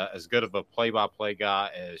 and as good of a play-by-play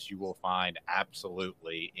guy as you will find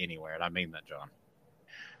absolutely anywhere. And I mean that, John.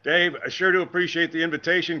 Dave, I sure do appreciate the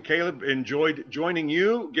invitation. Caleb, enjoyed joining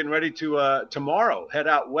you. Getting ready to tomorrow head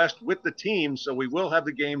out west with the team, so we will have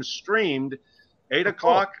the game streamed 8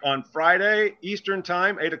 o'clock on Friday Eastern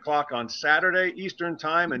Time, 8 o'clock on Saturday Eastern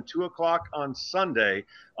Time, and 2 o'clock on Sunday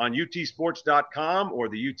on utsports.com or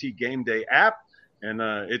the UT Game Day app. And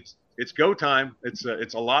it's go time. It's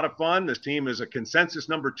a lot of fun. This team is a consensus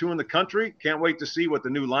number 2 in the country. Can't wait to see what the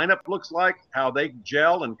new lineup looks like, how they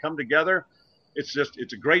gel and come together. It's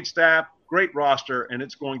a great staff, great roster, and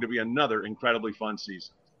it's going to be another incredibly fun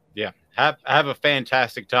season. Yeah, have a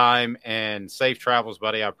fantastic time and safe travels,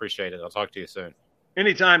 buddy. I appreciate it. I'll talk to you soon.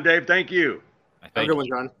 Anytime, Dave. Thank you. Have a good one,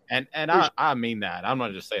 John. And I mean that. I'm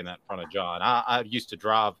not just saying that in front of John. I used to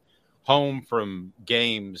drive home from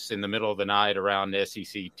games in the middle of the night around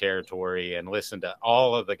SEC territory and listen to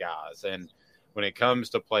all of the guys. And when it comes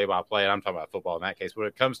to play-by-play, and I'm talking about football in that case, when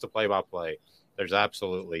it comes to play-by-play, there's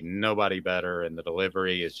absolutely nobody better. And the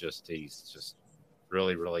delivery is he's just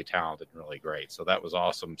really, really talented and really great. So that was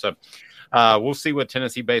awesome. So we'll see what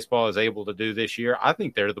Tennessee baseball is able to do this year. I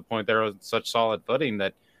think they're to the point they're on such solid footing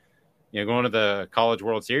that, going to the College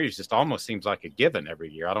World Series just almost seems like a given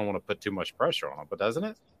every year. I don't want to put too much pressure on them, but doesn't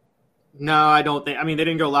it? No, I don't think. I mean, they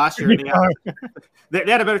didn't go last year. They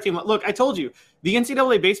had a better team. Look, I told you, the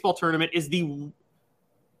NCAA baseball tournament is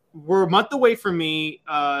we're a month away from me,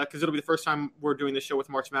 because it'll be the first time we're doing this show with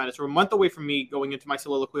March Madness. We're a month away from me going into my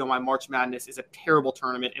soliloquy on why March Madness is a terrible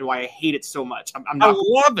tournament and why I hate it so much. I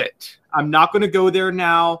love it. I'm not going to go there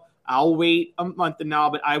now. I'll wait a month and now,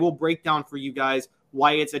 but I will break down for you guys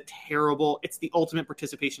why it's it's the ultimate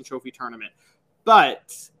participation trophy tournament.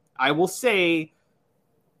 But I will say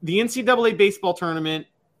the NCAA baseball tournament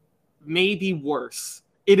may be worse.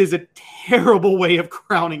 It is a terrible way of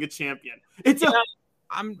crowning a champion.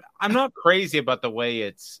 I'm not crazy about the way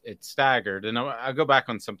it's staggered, and I'll go back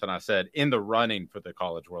on something I said in the running for the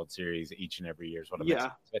College World Series each and every year is what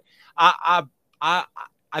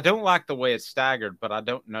I don't like the way it's staggered, but I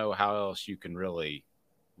don't know how else you can really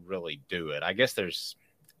really do it. I guess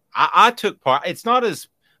I took part. It's not as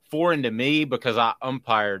foreign to me because I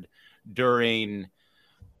umpired during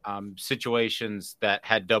situations that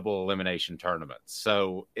had double elimination tournaments.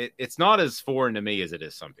 So it's not as foreign to me as it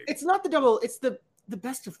is some people. It's not the double. It's the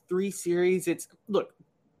best of 3 series. It's look,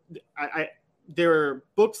 there are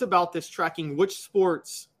books about this tracking which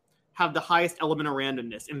sports have the highest element of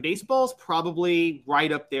randomness, and baseball's probably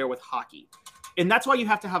right up there with hockey. And that's why you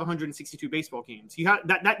have to have 162 baseball games. You have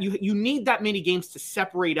you need that many games to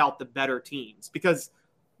separate out the better teams, because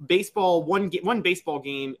baseball, one baseball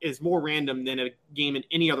game is more random than a game in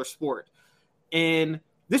any other sport. And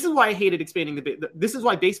this is why I hated expanding this is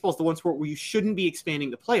why baseball is the one sport where you shouldn't be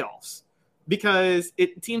expanding the playoffs, because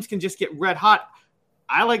teams can just get red hot.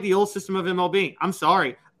 I like the old system of MLB. I'm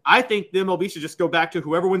sorry. I think the MLB should just go back to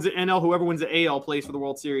whoever wins the NL, whoever wins the AL plays for the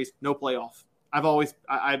World Series. No playoff.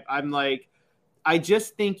 I'm like, I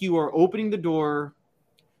just think you are opening the door.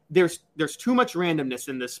 There's too much randomness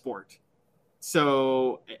in this sport.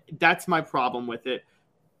 So that's my problem with it.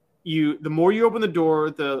 The more you open the door,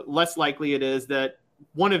 the less likely it is that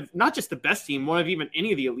one of, not just the best team, one of even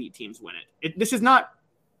any of the elite teams win it. This is not.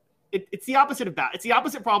 It's the opposite of it's the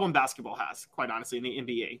opposite problem basketball has, quite honestly, in the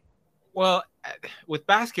NBA. Well, with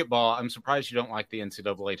basketball, I'm surprised you don't like the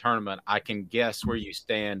NCAA tournament. I can guess where you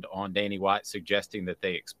stand on Danny White suggesting that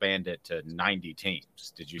they expand it to 90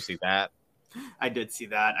 teams. Did you see that? I did see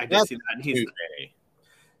that. And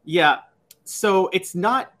yeah. So it's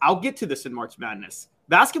not. I'll get to this in March Madness.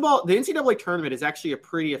 Basketball, the NCAA tournament is actually a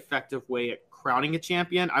pretty effective way at crowning a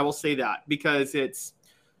champion. I will say that, because it's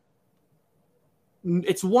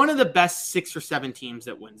one of the best 6 or 7 teams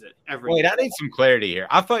that wins it every year. I need some clarity here.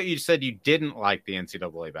 I thought you said you didn't like the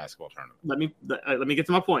NCAA basketball tournament. Let me get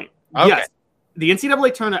to my point. Okay. Yes, the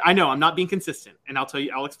NCAA tournament, I know I'm not being consistent, and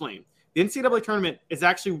I'll explain. The NCAA tournament is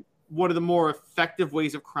actually one of the more effective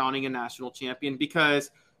ways of crowning a national champion,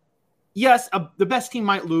 because yes, the best team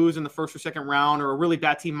might lose in the first or second round, or a really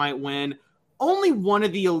bad team might win. Only one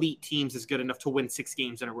of the elite teams is good enough to win 6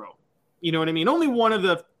 games in a row. You know what I mean? Only one of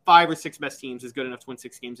the 5 or 6 best teams is good enough to win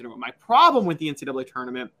 6 games in a row. My problem with the NCAA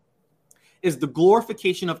tournament is the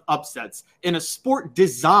glorification of upsets in a sport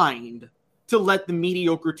designed to let the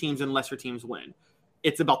mediocre teams and lesser teams win.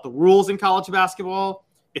 It's about the rules in college basketball.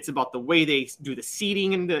 It's about the way they do the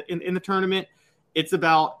seeding in the tournament. It's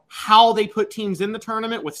about how they put teams in the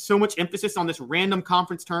tournament, with so much emphasis on this random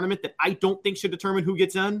conference tournament that I don't think should determine who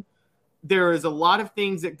gets in. There is a lot of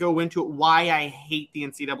things that go into it, why I hate the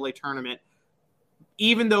NCAA tournament,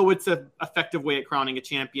 even though it's an effective way at crowning a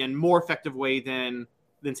champion, more effective way than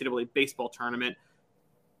the NCAA baseball tournament.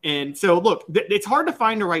 And so, look, it's hard to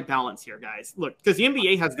find the right balance here, guys. Look, because the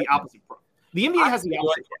NBA has the opposite problem. The NBA has the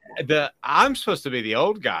opposite. I'm supposed to be the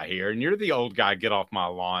old guy here, and you're the old guy. Get off my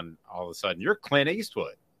lawn all of a sudden. You're Clint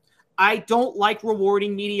Eastwood. I don't like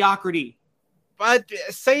rewarding mediocrity. But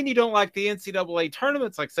saying you don't like the NCAA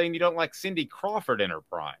tournament's like saying you don't like Cindy Crawford in her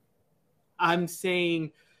prime. I'm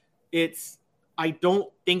saying I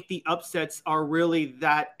don't think the upsets are really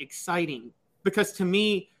that exciting, because to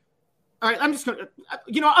me, all right, I'm just going to,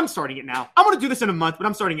 I'm starting it now. I'm going to do this in a month, but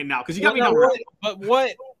I'm starting it now because you got me. But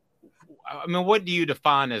what do you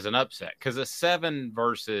define as an upset? Because a 7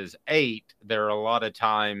 versus 8, there are a lot of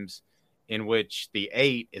times in which the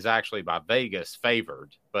 8 is actually by Vegas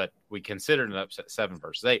favored, but we consider an upset 7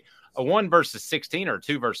 versus 8. A 1 versus 16 or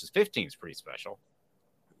 2 versus 15 is pretty special.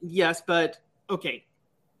 Yes, but okay,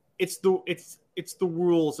 it's the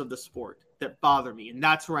rules of the sport that bother me, and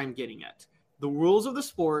that's where I'm getting at. The rules of the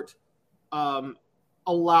sport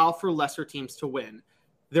allow for lesser teams to win.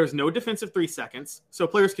 There's no defensive 3 seconds, so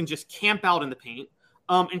players can just camp out in the paint.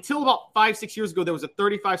 Until about 5-6 years ago, there was a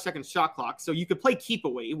 35-second shot clock, so you could play keep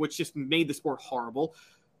away, which just made the sport horrible.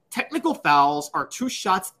 Technical fouls are 2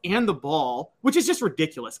 shots and the ball, which is just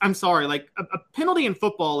ridiculous. I'm sorry. Like a penalty in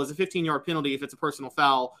football is a 15-yard penalty if it's a personal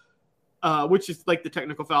foul, which is like the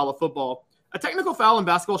technical foul of football. A technical foul in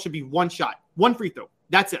basketball should be 1 shot, 1 free throw.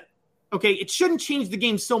 That's it. Okay, it shouldn't change the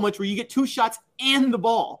game so much where you get 2 shots and the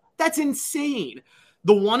ball. That's insane.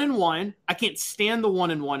 The 1-and-1, I can't stand the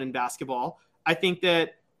 1-and-1 in basketball. I think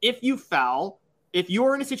that if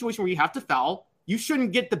you're in a situation where you have to foul, you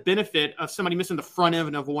shouldn't get the benefit of somebody missing the front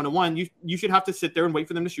end of a 1-on-1. You should have to sit there and wait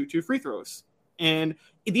for them to shoot 2 free throws. And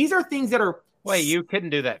these are things that are... Wait, you couldn't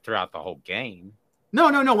do that throughout the whole game. No.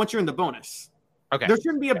 Once you're in the bonus. Okay. There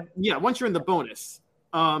shouldn't be once you're in the bonus.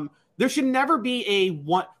 There should never be a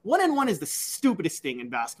 1-on-1 is the stupidest thing in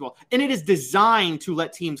basketball. And it is designed to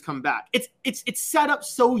let teams come back. It's set up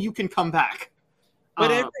so you can come back.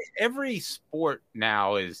 But every sport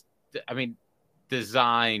now is,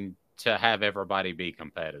 designed to have everybody be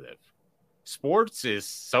competitive. sports is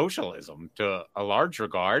socialism to a large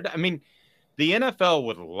regard. I mean, the NFL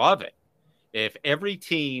would love it if every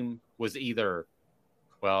team was either,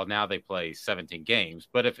 well, now they play 17 games,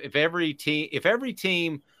 but if every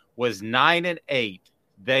team was 9-8,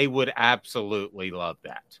 they would absolutely love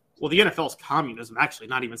that. Well, the NFL's communism, actually,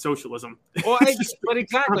 not even socialism. Well, but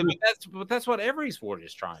exactly, but that's what every sport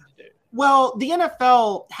is trying to do. Well, the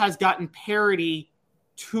NFL has gotten parity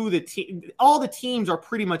to the team. All the teams are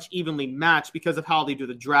pretty much evenly matched because of how they do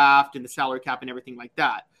the draft and the salary cap and everything like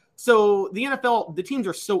that. So the NFL, the teams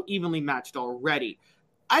are so evenly matched already.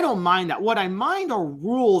 I don't mind that. What I mind are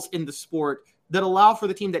rules in the sport that allow for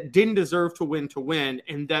the team that didn't deserve to win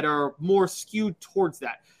and that are more skewed towards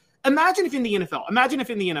that. Imagine if in the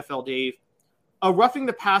NFL, Dave, a roughing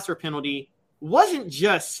the passer penalty wasn't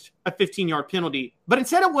just a 15-yard penalty, but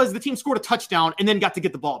instead it was the team scored a touchdown and then got to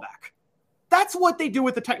get the ball back. That's what they do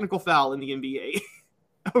with the technical foul in the NBA.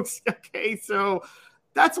 Okay, so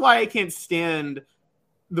that's why I can't stand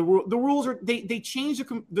the rules. They change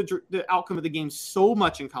the outcome of the game so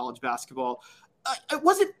much in college basketball. It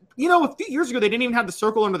wasn't, a few years ago, they didn't even have the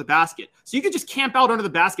circle under the basket. So you could just camp out under the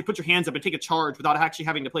basket, put your hands up, and take a charge without actually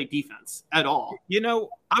having to play defense at all.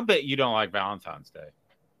 I bet you don't like Valentine's Day.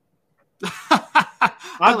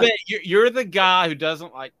 I bet you're the guy who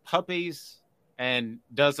doesn't like puppies and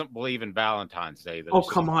doesn't believe in Valentine's Day. Oh,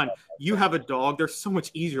 come on. You have a dog. They're so much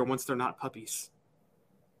easier once they're not puppies.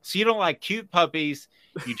 So you don't like cute puppies,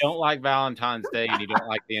 you don't like Valentine's Day, and you don't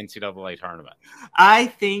like the NCAA tournament. I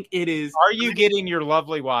think it is. Are you getting your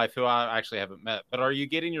lovely wife, who I actually haven't met, but are you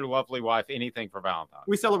getting your lovely wife anything for Valentine's?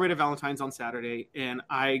 We celebrated Valentine's on Saturday, and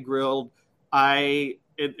I grilled. In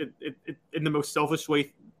the most selfish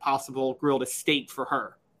way possible, grilled a steak for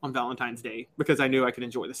her on Valentine's Day because I knew I could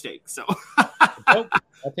enjoy the steak. So I'll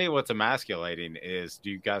tell you what's emasculating is, do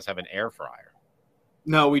you guys have an air fryer?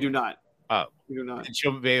 No, we do not. Oh, we do not. And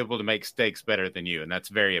she'll be able to make steaks better than you, and that's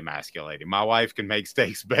very emasculating. My wife can make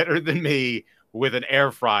steaks better than me with an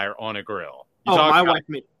air fryer on a grill. My wife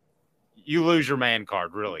you lose your man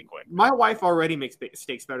card really quick. My wife already makes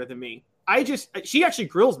steaks better than me. She actually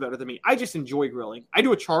grills better than me. I just enjoy grilling. I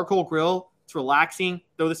do a charcoal grill. It's relaxing.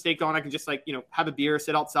 Throw the steak on. I can just have a beer,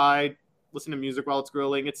 sit outside, listen to music while it's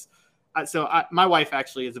grilling. My wife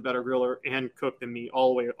actually is a better griller and cook than me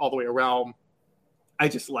all the way around.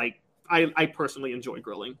 I personally enjoy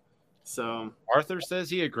grilling. So Arthur says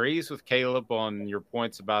he agrees with Caleb on your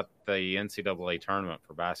points about the NCAA tournament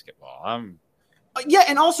for basketball. Yeah,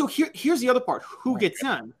 and also here's the other part. Who gets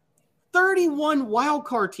in? 31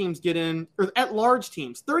 wildcard teams get in, or at-large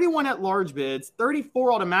teams. 31 at-large bids,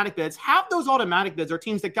 34 automatic bids. Half those automatic bids are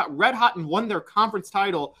teams that got red hot and won their conference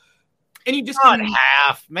title. And you just not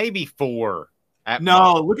half, maybe 4.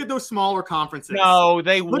 Look at those smaller conferences.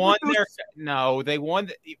 They won.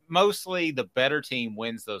 Mostly the better team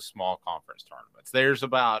wins those small conference tournaments. There's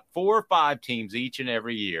about 4 or 5 teams each and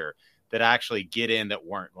every year that actually get in that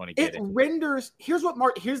weren't going to get in.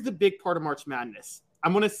 Here's the big part of March Madness.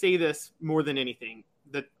 I'm going to say this more than anything.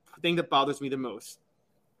 The thing that bothers me the most.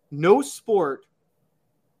 No sport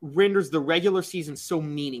renders the regular season so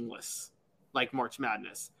meaningless like March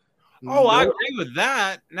Madness. Oh, I agree with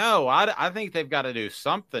that. No, I think they've got to do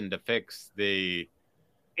something to fix the.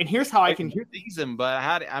 And here's how I can season, but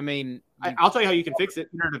I'll tell you how you can fix it.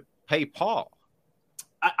 To pay Paul.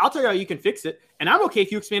 I'll tell you how you can fix it, and I'm okay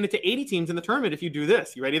if you expand it to 80 teams in the tournament. If you do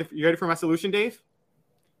this, you ready for my solution, Dave?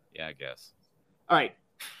 Yeah, I guess. All right.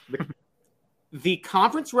 The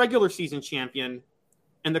conference regular season champion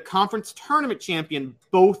and the conference tournament champion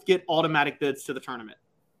both get automatic bids to the tournament.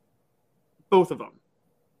 Both of them.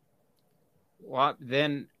 Well,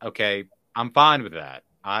 then, okay, I'm fine with that.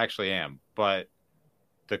 I actually am. But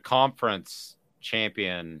the conference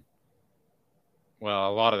champion,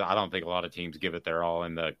 well, I don't think a lot of teams give it their all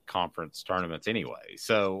in the conference tournaments anyway.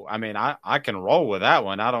 So, I can roll with that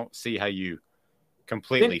one. I don't see how you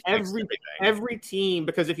completely fix every team,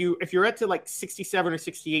 because if you're at to like 67 or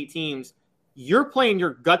 68 teams, you're playing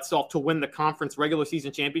your guts off to win the conference regular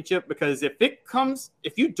season championship, because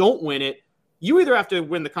if you don't win it, you either have to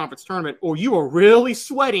win the conference tournament or you are really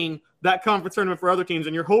sweating that conference tournament for other teams,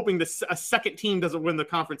 and you're hoping that a second team doesn't win the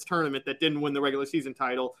conference tournament that didn't win the regular season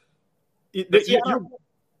title. You're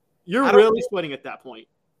really sweating at that point.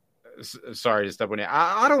 Sorry to step on you.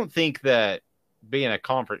 I don't think that being a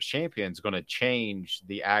conference champion is going to change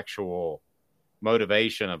the actual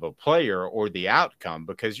motivation of a player or the outcome,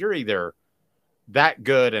 because you're either that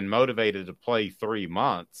good and motivated to play 3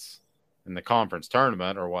 months in the conference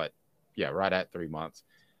tournament or what? Yeah, right at 3 months,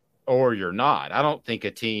 or you're not. I don't think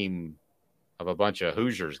a team of a bunch of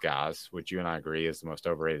Hoosiers guys, which you and I agree is the most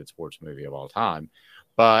overrated sports movie of all time,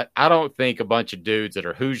 But I don't think a bunch of dudes that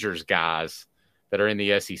are Hoosiers guys that are in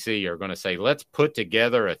the SEC are going to say, let's put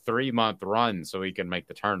together a 3-month run so we can make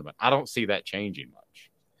the tournament. I don't see that changing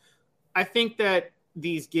much. I think that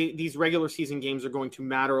these regular season games are going to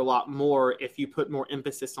matter a lot more if you put more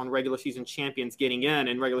emphasis on regular season champions getting in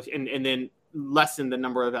and then lessen the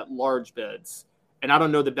number of at-large bids. And I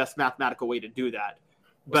don't know the best mathematical way to do that.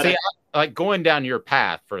 But see, like going down your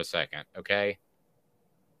path for a second, okay?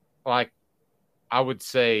 Like, I would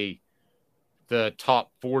say the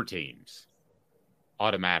top 4 teams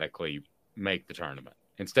automatically make the tournament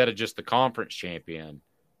instead of just the conference champion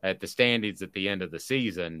at the standings at the end of the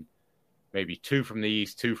season, maybe 2 from the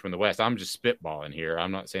East, 2 from the West. I'm just spitballing here.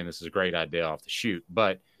 I'm not saying this is a great idea off the shoot,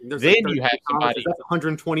 but there's then you have somebody. That's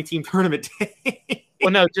 120 team tournament day.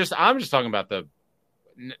 Well, no, I'm just talking about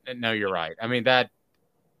no, you're right. I mean that.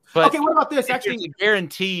 But okay, what about this? Actually, there's a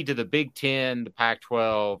guarantee to the Big Ten, the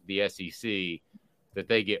Pac-12, the SEC that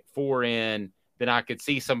they get 4 in, then I could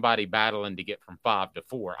see somebody battling to get from 5 to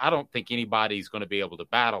 4. I don't think anybody's going to be able to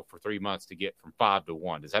battle for 3 months to get from 5 to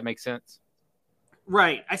 1. Does that make sense?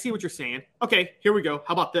 Right. I see what you're saying. Okay, here we go.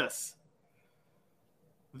 How about this?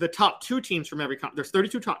 The top 2 teams from every there's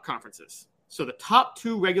 32 top conferences. So the top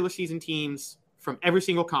 2 regular season teams from every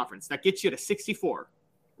single conference. That gets you to 64,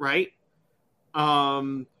 right?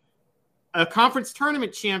 A conference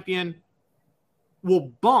tournament champion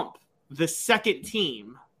will bump the second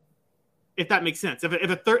team, if that makes sense. If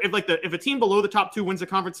a team below the top 2 wins a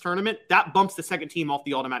conference tournament, that bumps the second team off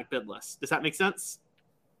the automatic bid list. Does that make sense?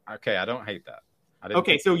 Okay, I don't hate that.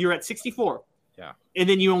 Okay, so you're at 64. Yeah. And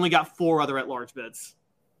then you only got 4 other at-large bids.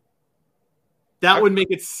 That would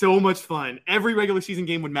make it so much fun. Every regular season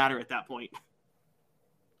game would matter at that point.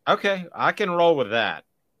 Okay, I can roll with that.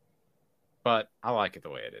 But I like it the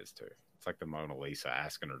way it is, too. It's like the Mona Lisa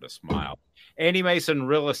asking her to smile.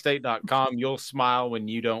 AndyMasonRealEstate.com. You'll smile when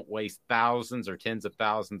you don't waste thousands or tens of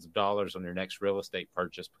thousands of dollars on your next real estate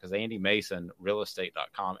purchase because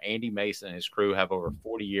AndyMasonRealEstate.com. Andy Mason and his crew have over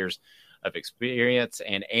 40 years of experience,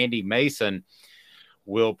 and Andy Mason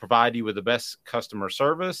will provide you with the best customer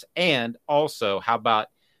service. And also, how about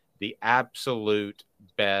the absolute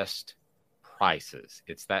best prices?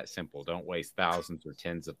 It's that simple. Don't waste thousands or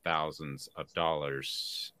tens of thousands of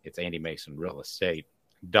dollars. It's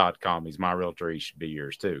AndyMasonRealEstate.com. He's my realtor. He should be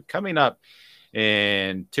yours too. Coming up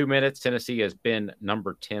in 2 minutes, Tennessee has been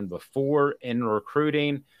number 10 before in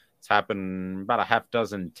recruiting. It's happened about a half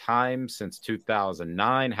dozen times since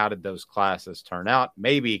 2009. How did those classes turn out?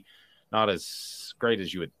 Maybe not as great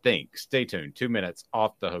as you would think. Stay tuned. 2 minutes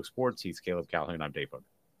off the Hook Sports. He's Caleb Calhoun. I'm Dave Hook.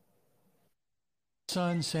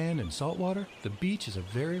 Sun, sand, and salt water, the beach is a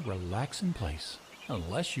very relaxing place.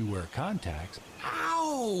 Unless you wear contacts.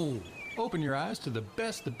 Ow! Open your eyes to the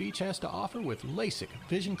best the beach has to offer with LASIK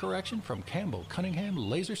vision correction from Campbell Cunningham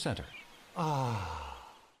Laser Center.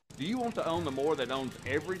 Do you want to own the more that owns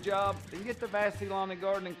every job? Then get to Vassy Lawn and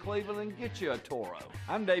Garden in Cleveland and get you a Toro.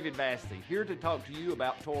 I'm David Vassy, here to talk to you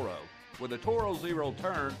about Toro. With a Toro Zero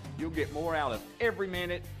Turn, you'll get more out of every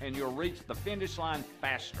minute and you'll reach the finish line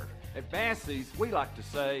faster. At Vassy's, we like to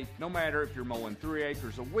say, no matter if you're mowing 3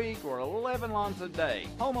 acres a week or 11 lawns a day,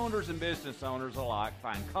 homeowners and business owners alike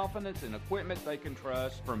find confidence in equipment they can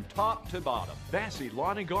trust from top to bottom. Vassy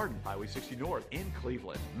Lawn and Garden, Highway 60 North in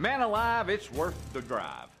Cleveland. Man alive, it's worth the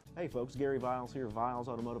drive. Hey folks, Gary Viles here, Viles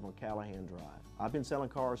Automotive on Calhoun Drive. I've been selling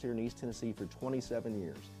cars here in East Tennessee for 27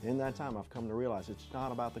 years. In that time, I've come to realize it's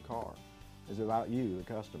not about the car. It's about you, the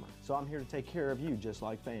customer. So I'm here to take care of you just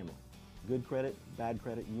like family. Good credit, bad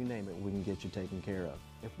credit, you name it, we can get you taken care of.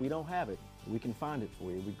 If we don't have it, we can find it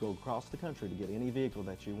for you. We go across the country to get any vehicle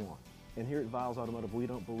that you want. And here at Viles Automotive, we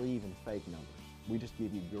don't believe in fake numbers. We just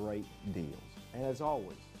give you great deals. And as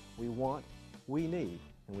always, we want, we need,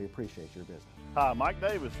 and we appreciate your business. Hi, Mike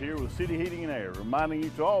Davis here with City Heating and Air, reminding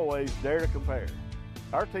you to always dare to compare.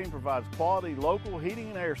 Our team provides quality local heating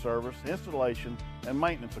and air service, installation, and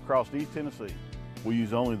maintenance across East Tennessee. We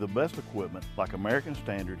use only the best equipment like American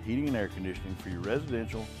Standard heating and air conditioning for your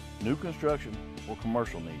residential, new construction, or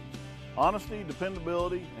commercial needs. Honesty,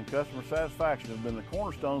 dependability, and customer satisfaction have been the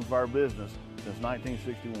cornerstones of our business since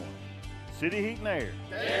 1961. City Heat and Air.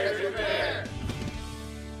 Dare to compare.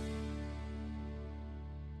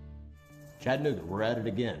 Chattanooga, we're at it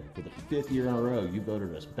again. For the 5th year in a row, you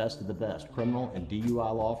voted us best of the best criminal and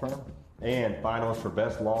DUI law firm. And finalists for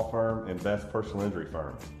best law firm and best personal injury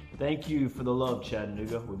firm. Thank you for the love,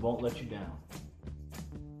 Chattanooga. We won't let you down.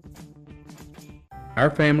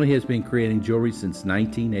 Our family has been creating jewelry since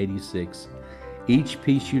 1986, each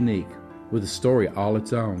piece unique with a story all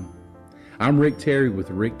its own. I'm Rick Terry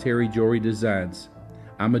with Rick Terry Jewelry Designs.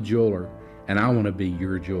 I'm a jeweler, and I want to be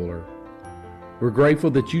your jeweler. We're grateful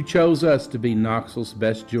that you chose us to be Knoxville's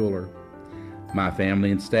best jeweler. My family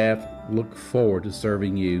and staff look forward to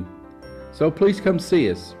serving you. So please come see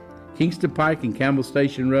us. Kingston Pike and Campbell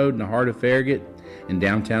Station Road in the heart of Farragut and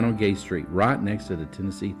downtown on Gay Street, right next to the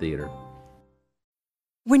Tennessee Theater.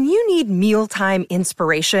 When you need mealtime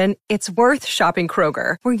inspiration, it's worth shopping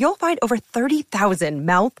Kroger, where you'll find over 30,000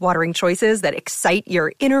 mouth-watering choices that excite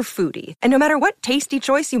your inner foodie. And no matter what tasty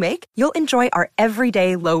choice you make, you'll enjoy our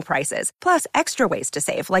everyday low prices, plus extra ways to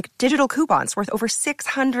save, like digital coupons worth over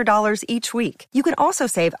 $600 each week. You can also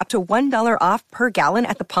save up to $1 off per gallon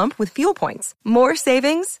at the pump with fuel points. More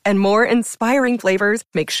savings and more inspiring flavors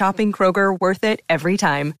make shopping Kroger worth it every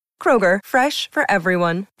time. Kroger, fresh for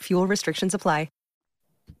everyone. Fuel restrictions apply.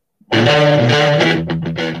 These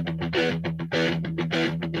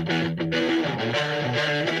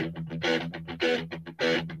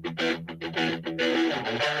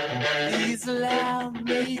allow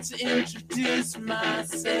me to introduce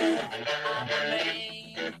myself. I'm a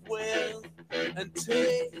man of wealth and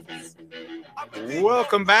taste.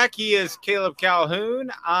 Welcome back. He is Caleb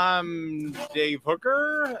Calhoun. I'm Dave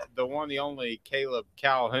Hooker, the one, the only Caleb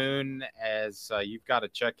Calhoun, as you've got to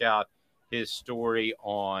check out his story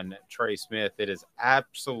on Trey Smith. It is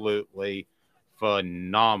absolutely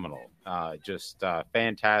phenomenal. Just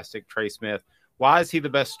fantastic. Trey Smith. Why is he the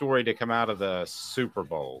best story to come out of the Super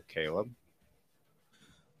Bowl, Caleb?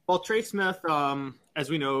 Well, Trey Smith, as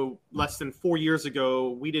we know, less than 4 years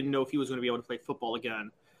ago, we didn't know if he was going to be able to play football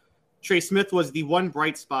again. Trey Smith was the one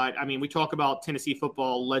bright spot. I mean, we talk about Tennessee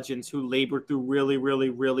football legends who labored through really, really,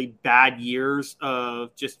 really bad years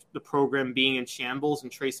of just the program being in shambles,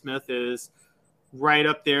 and Trey Smith is right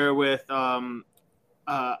up there with,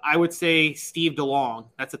 I would say, Steve DeLong.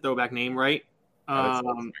 That's a throwback name, right?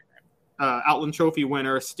 Outland Trophy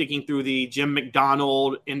winner, sticking through the Jim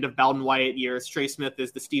McDonald, end of Bowden Wyatt years. Trey Smith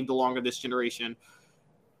is the Steve DeLong of this generation.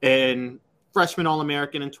 And freshman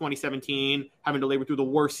All-American in 2017, having to labor through the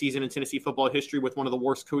worst season in Tennessee football history with one of the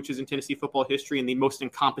worst coaches in Tennessee football history and the most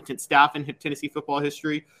incompetent staff in Tennessee football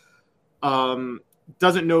history.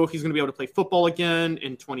 Doesn't know if he's going to be able to play football again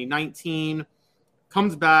in 2019.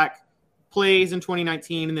 Comes back, plays in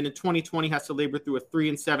 2019, and then in 2020 has to labor through a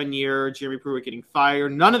 3-7 year, Jeremy Pruitt getting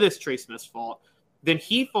fired. None of this Trey Smith's fault. Then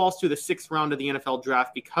he falls to the 6th round of the NFL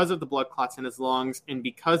draft because of the blood clots in his lungs and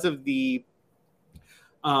because of the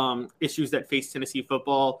issues that face Tennessee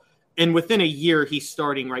football. And within a year, he's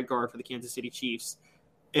starting right guard for the Kansas City Chiefs.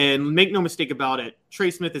 And make no mistake about it,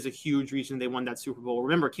 Trey Smith is a huge reason they won that Super Bowl.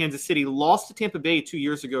 Remember, Kansas City lost to Tampa Bay 2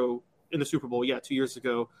 years ago in the Super Bowl. 2 years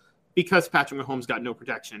ago, because Patrick Mahomes got no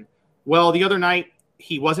protection. Well, the other night,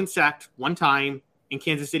 he wasn't sacked one time, and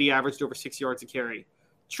Kansas City averaged over 6 yards a carry.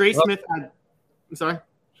 Trey Smith had – I'm sorry?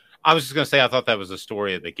 I was just going to say, I thought that was the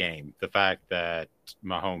story of the game. The fact that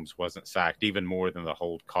Mahomes wasn't sacked, even more than the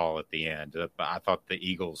hold call at the end. I thought the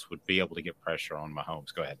Eagles would be able to get pressure on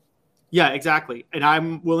Mahomes. Go ahead. Yeah, exactly. And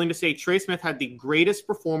I'm willing to say Trey Smith had the greatest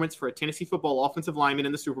performance for a Tennessee football offensive lineman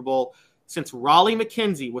in the Super Bowl since Raleigh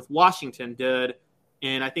McKenzie with Washington did.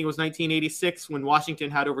 And I think it was 1986 when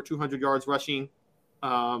Washington had over 200 yards rushing.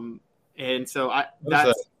 And so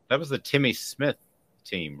that was the Timmy Smith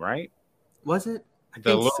team, right? Was it?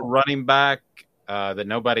 The little running back that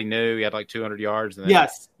nobody knew. He had like 200 yards. And then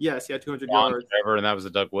yes, he had 200 yards. And that was the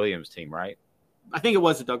Doug Williams team, right? I think it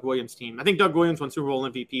was the Doug Williams team. I think Doug Williams won Super Bowl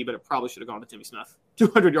MVP, but it probably should have gone to Timmy Smith.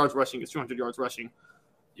 200 yards rushing is 200 yards rushing.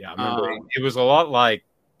 Yeah, I remember it was a lot like,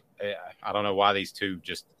 I don't know why these two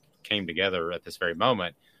just came together at this very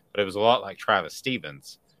moment, but it was a lot like Travis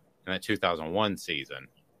Stevens in that 2001 season.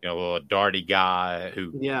 You know, a little darty guy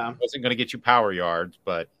who wasn't going to get you power yards,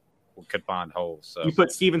 but could find holes. So you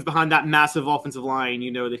put Stevens behind that massive offensive line, you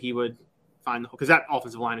know that he would find the hole, because that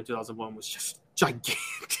offensive line in 2001 was just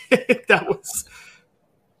gigantic. That was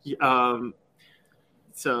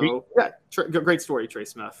great story, Trey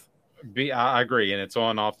Smith. I agree, and it's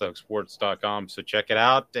on offthehooksports.com, so check it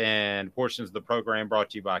out. And portions of the program brought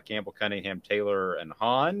to you by Campbell, Cunningham, Taylor, and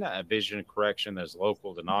Hahn, a vision correction that's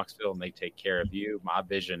local to Knoxville, and they take care of you. My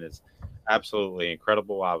vision is absolutely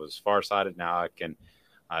incredible. I was farsighted. Now I can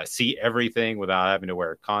see everything without having to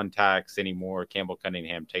wear contacts anymore. Campbell,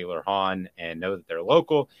 Cunningham, Taylor, Hahn, and know that they're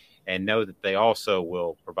local, and know that they also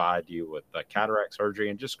will provide you with cataract surgery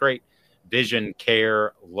and just great vision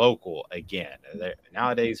care local. Again, they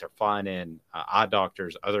nowadays are flying in eye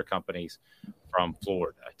doctors, other companies from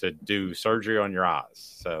Florida to do surgery on your eyes.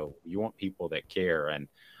 So you want people that care and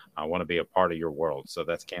want to be a part of your world. So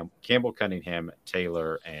that's Campbell, Cunningham,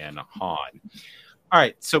 Taylor, and Hahn. All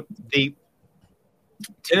right, so the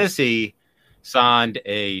Tennessee signed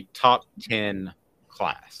a top 10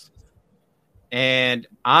 class. And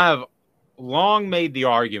I've long made the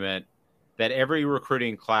argument that every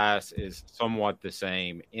recruiting class is somewhat the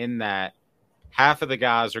same in that half of the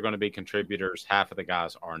guys are going to be contributors, half of the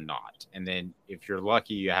guys are not. And then if you're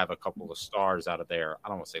lucky, you have a couple of stars out of there. I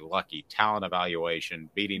don't want to say lucky, talent evaluation,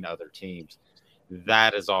 beating other teams.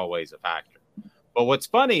 That is always a factor. But what's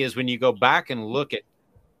funny is when you go back and look at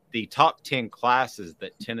the top 10 classes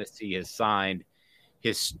that Tennessee has signed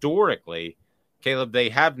historically, Caleb, they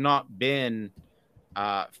have not been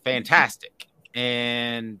fantastic.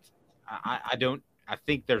 And I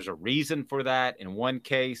think there's a reason for that in one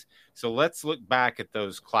case. So let's look back at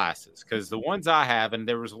those classes, because the ones I have, and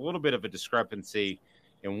there was a little bit of a discrepancy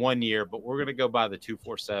in one year, but we're going to go by the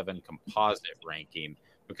 247 composite ranking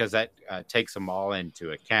because that takes them all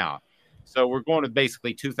into account. So we're going to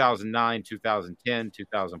basically 2009, 2010,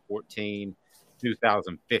 2014,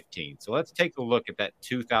 2015. So let's take a look at that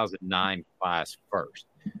 2009 class first.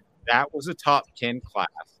 That was a top 10 class,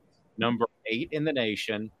 number 8 in the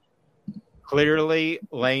nation. Clearly,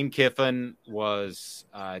 Lane Kiffin was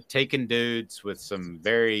taking dudes with some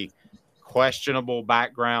very questionable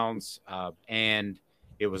backgrounds, and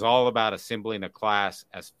it was all about assembling a class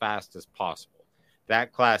as fast as possible.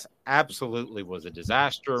 That class absolutely was a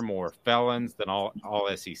disaster, more felons than all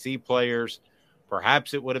SEC players.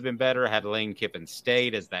 Perhaps it would have been better had Lane Kiffin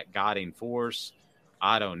stayed as that guiding force.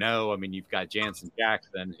 I don't know. I mean, you've got Jansen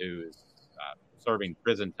Jackson, who is serving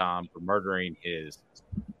prison time for murdering his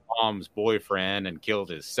mom's boyfriend and killed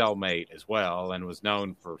his cellmate as well, and was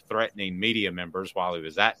known for threatening media members while he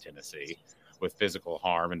was at Tennessee with physical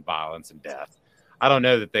harm and violence and death. I don't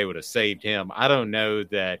know that they would have saved him. I don't know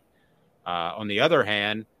that, on the other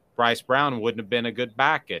hand, Bryce Brown wouldn't have been a good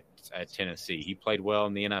back at Tennessee. He played well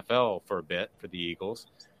in the NFL for a bit for the Eagles.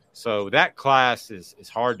 So that class is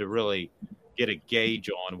hard to really get a gauge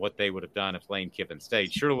on what they would have done if Lane Kiffin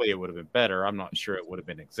stayed. Surely it would have been better. I'm not sure it would have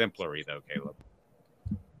been exemplary, though, Caleb.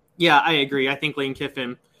 Yeah, I agree. I think Lane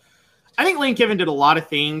Kiffin did a lot of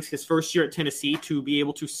things his first year at Tennessee to be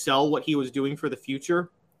able to sell what he was doing for the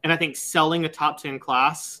future. And I think selling a top 10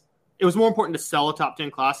 class, it was more important to sell a top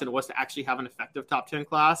 10 class than it was to actually have an effective top 10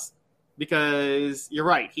 class, because you're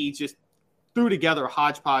right. He just threw together a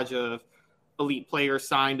hodgepodge of elite players,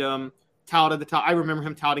 signed them, touted the top. I remember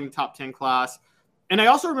him touting the top 10 class. And I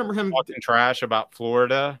also remember him talking trash about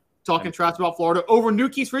Florida over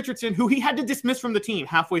Nukees Richardson, who he had to dismiss from the team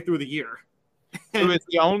halfway through the year. Who is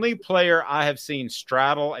the only player I have seen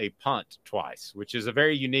straddle a punt twice, which is a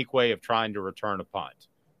very unique way of trying to return a punt,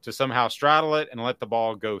 to somehow straddle it and let the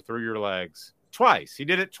ball go through your legs twice. He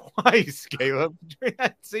did it twice, Caleb, during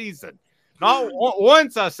that season. Not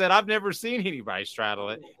once. I said, I've never seen anybody straddle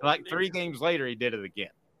it. And like 3 games later, he did it again.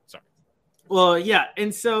 Sorry. Well, yeah.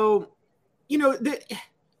 And so,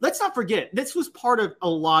 let's not forget, this was part of a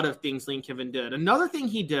lot of things Lane Kiffin did. Another thing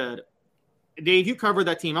he did, Dave, you covered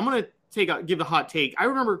that team. I'm going to give a hot take. I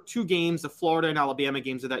remember 2 games, the Florida and Alabama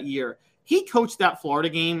games of that year. He coached that Florida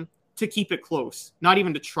game to keep it close, not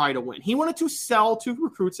even to try to win. He wanted to sell to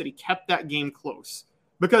recruits that he kept that game close,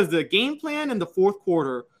 because the game plan in the fourth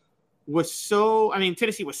quarter was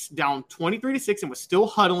Tennessee was down 23-6 and was still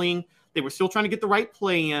huddling. They were still trying to get the right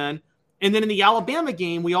play in. And then in the Alabama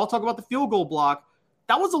game, we all talk about the field goal block.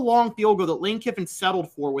 That was a long field goal that Lane Kiffin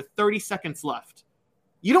settled for with 30 seconds left.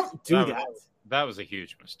 You don't do that. That was a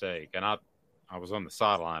huge mistake. And I was on the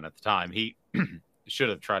sideline at the time. He should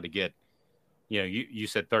have tried to get, you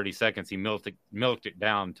said 30 seconds. He milked it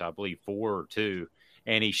down to, I believe, 4 or 2.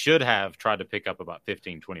 And he should have tried to pick up about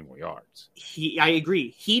 15, 20 more yards. I agree.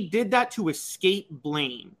 He did that to escape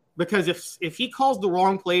blame, because if he calls the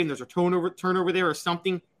wrong play and there's a turnover there or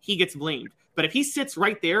something, he gets blamed. But if he sits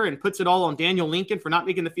right there and puts it all on Daniel Lincoln for not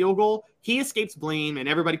making the field goal, he escapes blame and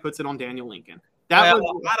everybody puts it on Daniel Lincoln. I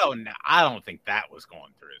don't think that was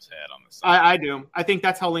going through his head on the side. I do. I think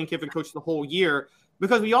that's how Lane Kiffin coached the whole year,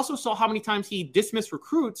 because we also saw how many times he dismissed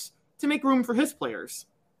recruits to make room for his players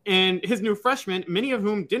and his new freshmen, many of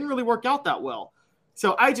whom didn't really work out that well.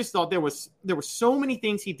 So I just thought there were so many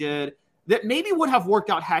things he did that maybe would have worked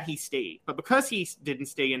out had he stayed. But because he didn't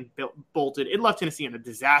stay and bolted, it left Tennessee in a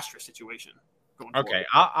disastrous situation. Okay,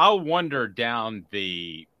 I'll wander down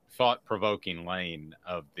the thought-provoking lane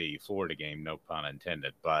of the Florida game, no pun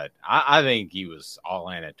intended. But I think he was all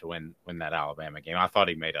in it to win that Alabama game. I thought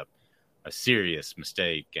he made a serious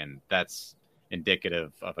mistake, and that's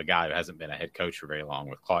indicative of a guy who hasn't been a head coach for very long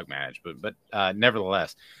with clock management. But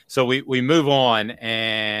nevertheless, so we move on,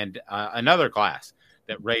 and another class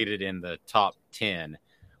that rated in the top 10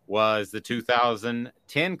 was the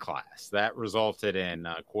 2010 class. That resulted in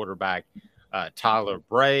quarterback Tyler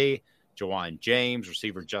Bray, Jawan James,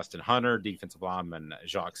 receiver Justin Hunter, defensive lineman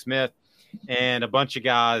Jacques Smith, and a bunch of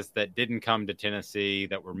guys that didn't come to Tennessee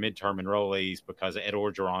that were midterm enrollees because Ed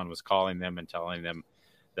Orgeron was calling them and telling them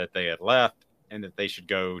that they had left and that they should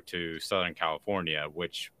go to Southern California,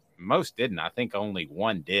 which most didn't. I think only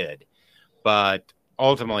one did. But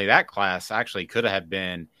ultimately, that class actually could have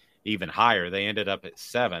been even higher. They ended up at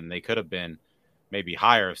 7. They could have been maybe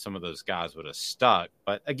higher if some of those guys would have stuck.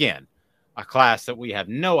 But again, a class that we have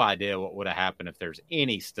no idea what would have happened if there's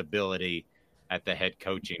any stability at the head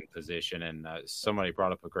coaching position. And somebody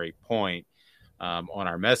brought up a great point on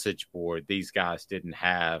our message board. These guys didn't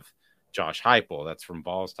have Josh Heupel. That's from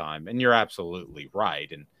Vols time. And you're absolutely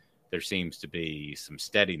right. And there seems to be some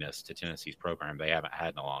steadiness to Tennessee's program they haven't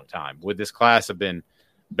had in a long time. Would this class have been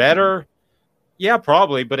better? Yeah,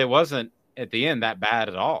 probably, but it wasn't at the end that bad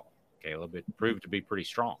at all. Caleb, it proved to be pretty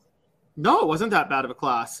strong. No, it wasn't that bad of a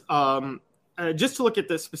class. Just to look at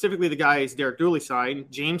this, specifically the guys Derek Dooley signed,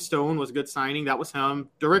 James Stone was a good signing. That was him.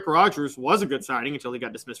 Derrick Rogers was a good signing until he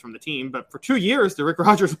got dismissed from the team. But for 2 years, Derrick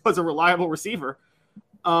Rogers was a reliable receiver.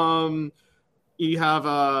 You have,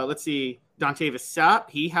 Dontavis Sapp.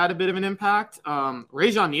 He had a bit of an impact.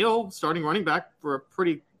 Rajon Neal, starting running back for a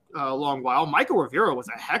pretty long while. Michael Rivera was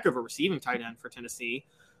a heck of a receiving tight end for Tennessee.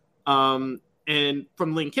 And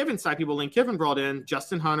from Lane Kiffin's side, Lane Kiffin brought in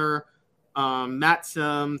Justin Hunter, Matt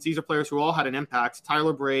Sims. These are players who all had an impact.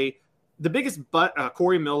 Tyler Bray, the biggest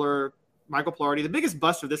Corey Miller, Michael Plardy. The biggest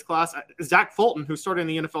bust of this class, Zach Fulton, who started in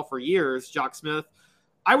the NFL for years, Jock Smith.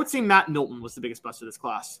 I would say Matt Milton was the biggest bust of this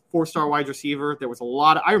class. 4-star wide receiver. There was a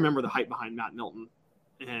lot of – I remember the hype behind Matt Milton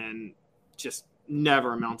and just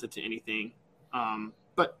never amounted to anything.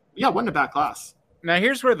 But, yeah, it wasn't a bad class. Now,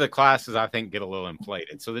 here's where the classes, I think, get a little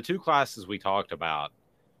inflated. So the two classes we talked about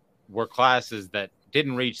were classes that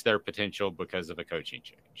didn't reach their potential because of a coaching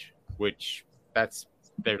change, which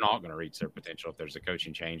they're not going to reach their potential if there's a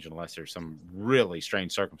coaching change unless there's some really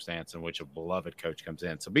strange circumstance in which a beloved coach comes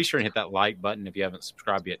in. So be sure and hit that like button. If you haven't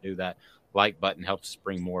subscribed yet, do that. Like button helps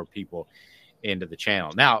bring more people into the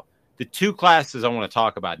channel. Now, the two classes I want to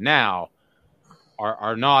talk about now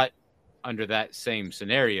are not under that same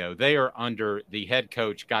scenario. They are under the head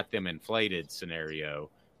coach got them inflated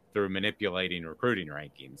scenario through manipulating recruiting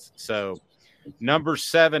rankings. So number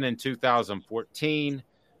 7 in 2014,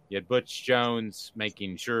 you had Butch Jones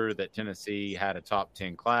making sure that Tennessee had a top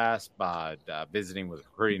 10 class by visiting with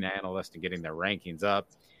recruiting analysts and getting their rankings up.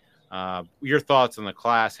 Your thoughts on the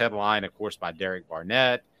class headline, of course, by Derek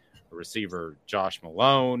Barnett, receiver Josh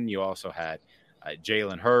Malone. You also had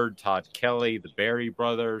Jalen Hurd, Todd Kelly, the Berry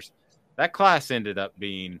brothers. That class ended up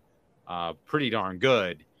being pretty darn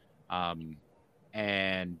good.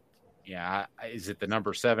 And yeah, is it the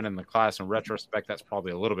number 7 in the class? In retrospect, that's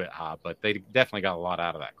probably a little bit high, but they definitely got a lot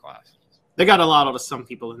out of that class. They got a lot out of some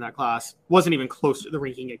people in that class. Wasn't even close to the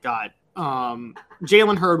ranking it got.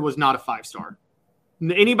 Jalen Hurd was not a 5-star.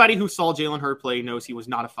 Anybody who saw Jalen Hurd play knows he was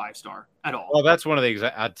not a 5-star at all. Well, that's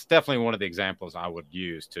it's definitely one of the examples I would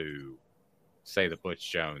use to say that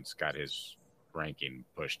Butch Jones got his ranking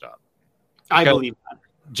pushed up. I believe that.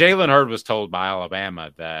 Jalen Hurd was told by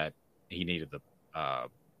Alabama that he needed to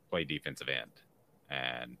play defensive end,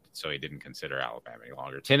 and so he didn't consider Alabama any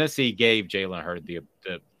longer. Tennessee gave Jalen Hurd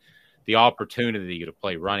the opportunity to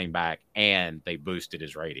play running back, and they boosted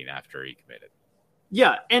his rating after he committed.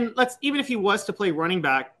 Yeah, and even if he was to play running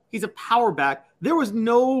back, he's a power back.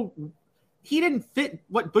 He didn't fit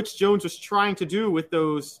what Butch Jones was trying to do with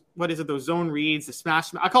those zone reads, the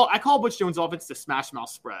smash. I call Butch Jones' offense the smash mouth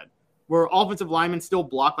spread, where offensive linemen still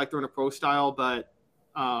block like they're in a pro style, but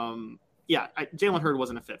Jalen Hurd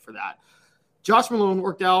wasn't a fit for that. Josh Malone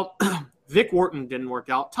worked out. Vic Wharton didn't work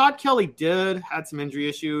out. Todd Kelly had some injury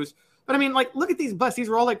issues. But, look at these busts. These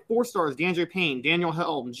were all 4-stars. DeAndre Payne, Daniel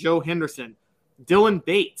Helm, Joe Henderson, Dylan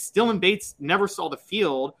Bates. Dylan Bates never saw the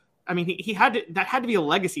field. That had to be a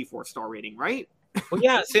legacy 4-star rating, right? Well,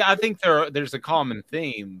 yeah. See, I think there's a common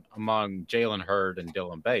theme among Jalen Hurd and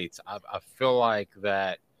Dylan Bates. I feel like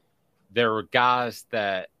that there were guys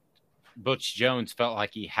that Butch Jones felt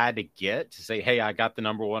like he had to get to say, hey, I got the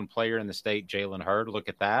number 1 player in the state, Jalen Hurd. Look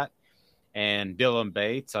at that. And Dylan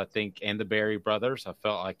Bates, I think, and the Berry brothers, I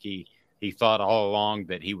felt like he thought all along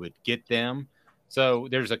that he would get them. So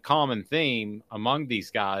there's a common theme among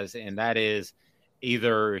these guys, and that is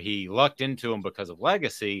either he lucked into them because of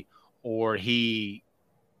legacy or he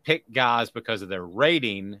picked guys because of their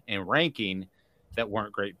rating and ranking that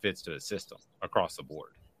weren't great fits to his system across the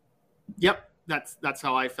board. Yep. That's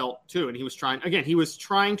how I felt too. And he was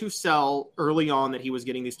trying to sell early on that he was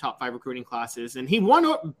getting these top 5 recruiting classes. And he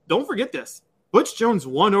won. Don't forget this. Butch Jones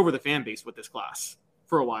won over the fan base with this class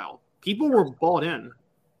for a while. People were bought in.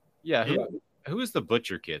 Yeah. Who is the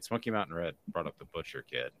Butcher kid? Smoky Mountain Red brought up the Butcher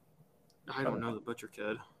kid. I don't know the Butcher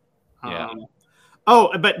kid. Yeah.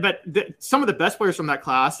 But some of the best players from that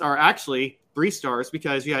class are actually 3-stars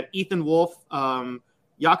because you had Ethan Wolf,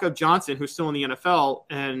 Jakob Johnson, who's still in the NFL,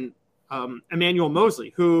 and Emmanuel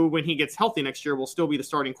Mosley, who, when he gets healthy next year, will still be the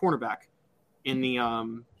starting cornerback for the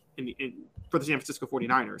San Francisco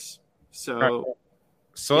 49ers. So,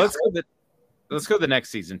 let's go to the next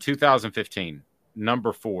season, 2015,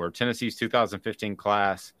 number 4, Tennessee's 2015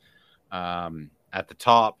 class. At the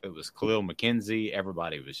top, it was Khalil McKenzie.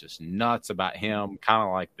 Everybody was just nuts about him, kind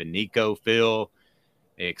of like the Nico Phil,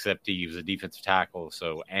 except he was a defensive tackle.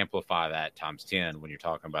 So amplify that times 10 when you're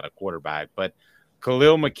talking about a quarterback. But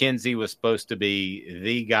Khalil McKenzie was supposed to be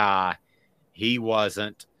the guy. He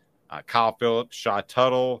wasn't. Kyle Phillips, Shaw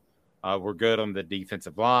Tuttle were good on the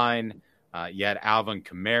defensive line. You had Alvin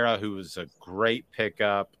Kamara, who was a great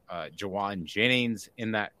pickup. Jawan Jennings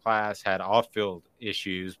in that class had off-field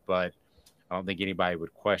issues, but I don't think anybody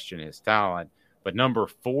would question his talent. But number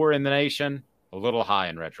 4 in the nation, a little high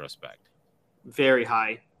in retrospect. Very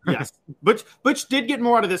high, yes. Butch did get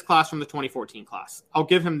more out of this class from the 2014 class. I'll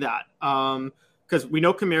give him that. Because we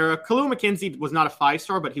know Kamara. Khalil McKenzie was not a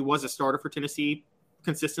 5-star, but he was a starter for Tennessee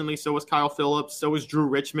consistently. So was Kyle Phillips. So was Drew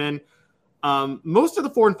Richmond. Most of the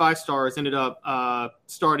 4 and 5 stars ended up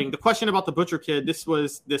starting. The question about the Butcher kid, this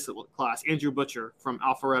was this class, Andrew Butcher from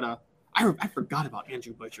Alpharetta. I forgot about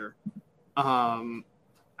Andrew Butcher.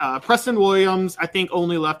 Preston Williams, I think,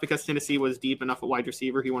 only left because Tennessee was deep enough at wide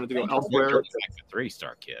receiver. He wanted to go elsewhere. Like a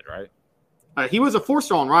 3-star kid, right? He was a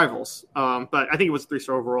 4-star on Rivals, but I think it was a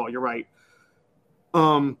 3-star overall. You're right.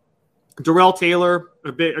 Darrell Taylor,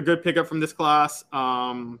 a good pickup from this class.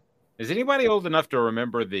 Is anybody old enough to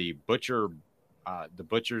remember the butchers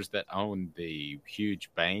that owned the huge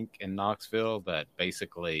bank in Knoxville that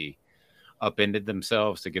basically upended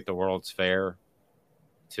themselves to get the World's Fair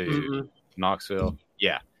to Knoxville?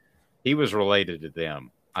 Yeah, he was related to them.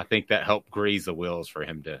 I think that helped grease the wheels for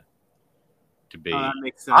him to be. That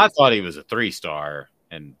makes sense. I thought he was a 3-star,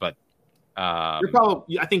 but I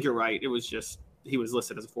think you're right. It was just he was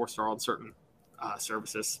listed as a 4-star on certain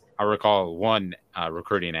services. I recall one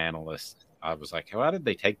recruiting analyst. I was like, "How did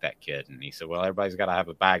they take that kid?" And he said, "Well, everybody's got to have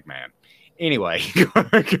a bag man." Anyway.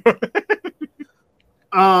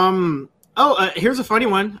 Here's a funny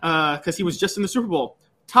one because he was just in the Super Bowl.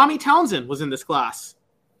 Tommy Townsend was in this class.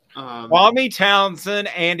 Tommy Townsend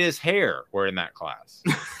and his hair were in that class.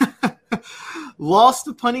 Lost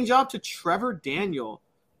the punting job to Trevor Daniel.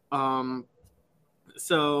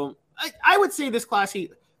 So I would say this class, it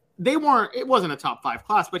wasn't a top 5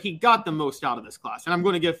 class, but he got the most out of this class. And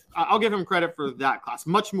I'll give him credit for that class,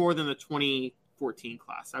 much more than the 2014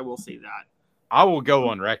 class. I will say that. I will go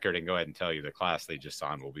on record and go ahead and tell you the class they just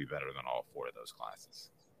signed will be better than all 4 of those classes.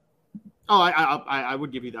 Oh, I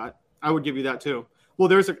would give you that. I would give you that too. Well,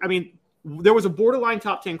 there was a borderline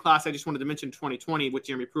top 10 class I just wanted to mention 2020 with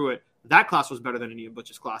Jeremy Pruitt. That class was better than any of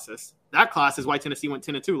Butch's classes. That class is why Tennessee went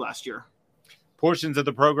 10-2 last year. Portions of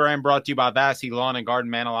the program brought to you by Vassy Lawn and Garden.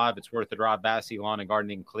 Man alive, it's worth the drive. Vassy Lawn and Garden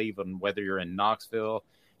in Cleveland, whether you're in Knoxville,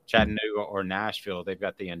 Chattanooga, or Nashville. They've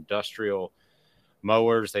got the industrial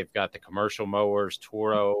mowers. They've got the commercial mowers,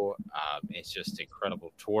 Toro. It's just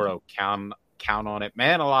incredible. Toro, count on it.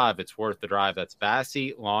 Man alive, it's worth the drive. That's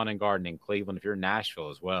Vassy Lawn and Garden in Cleveland. If you're in Nashville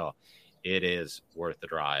as well, it is worth the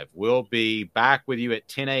drive. We'll be back with you at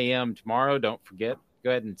 10 a.m. tomorrow. Don't forget, go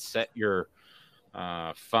ahead and set your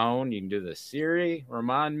phone. You can do the Siri,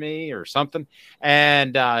 remind me or something.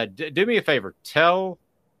 And do me a favor. Tell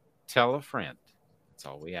a friend. That's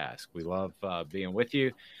all we ask. We love being with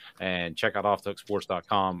you. And check out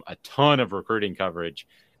offthehooksports.com. A ton of recruiting coverage,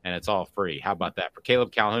 and it's all free. How about that? For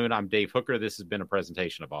Caleb Calhoun, I'm Dave Hooker. This has been a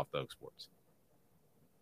presentation of Off the Hook Sports.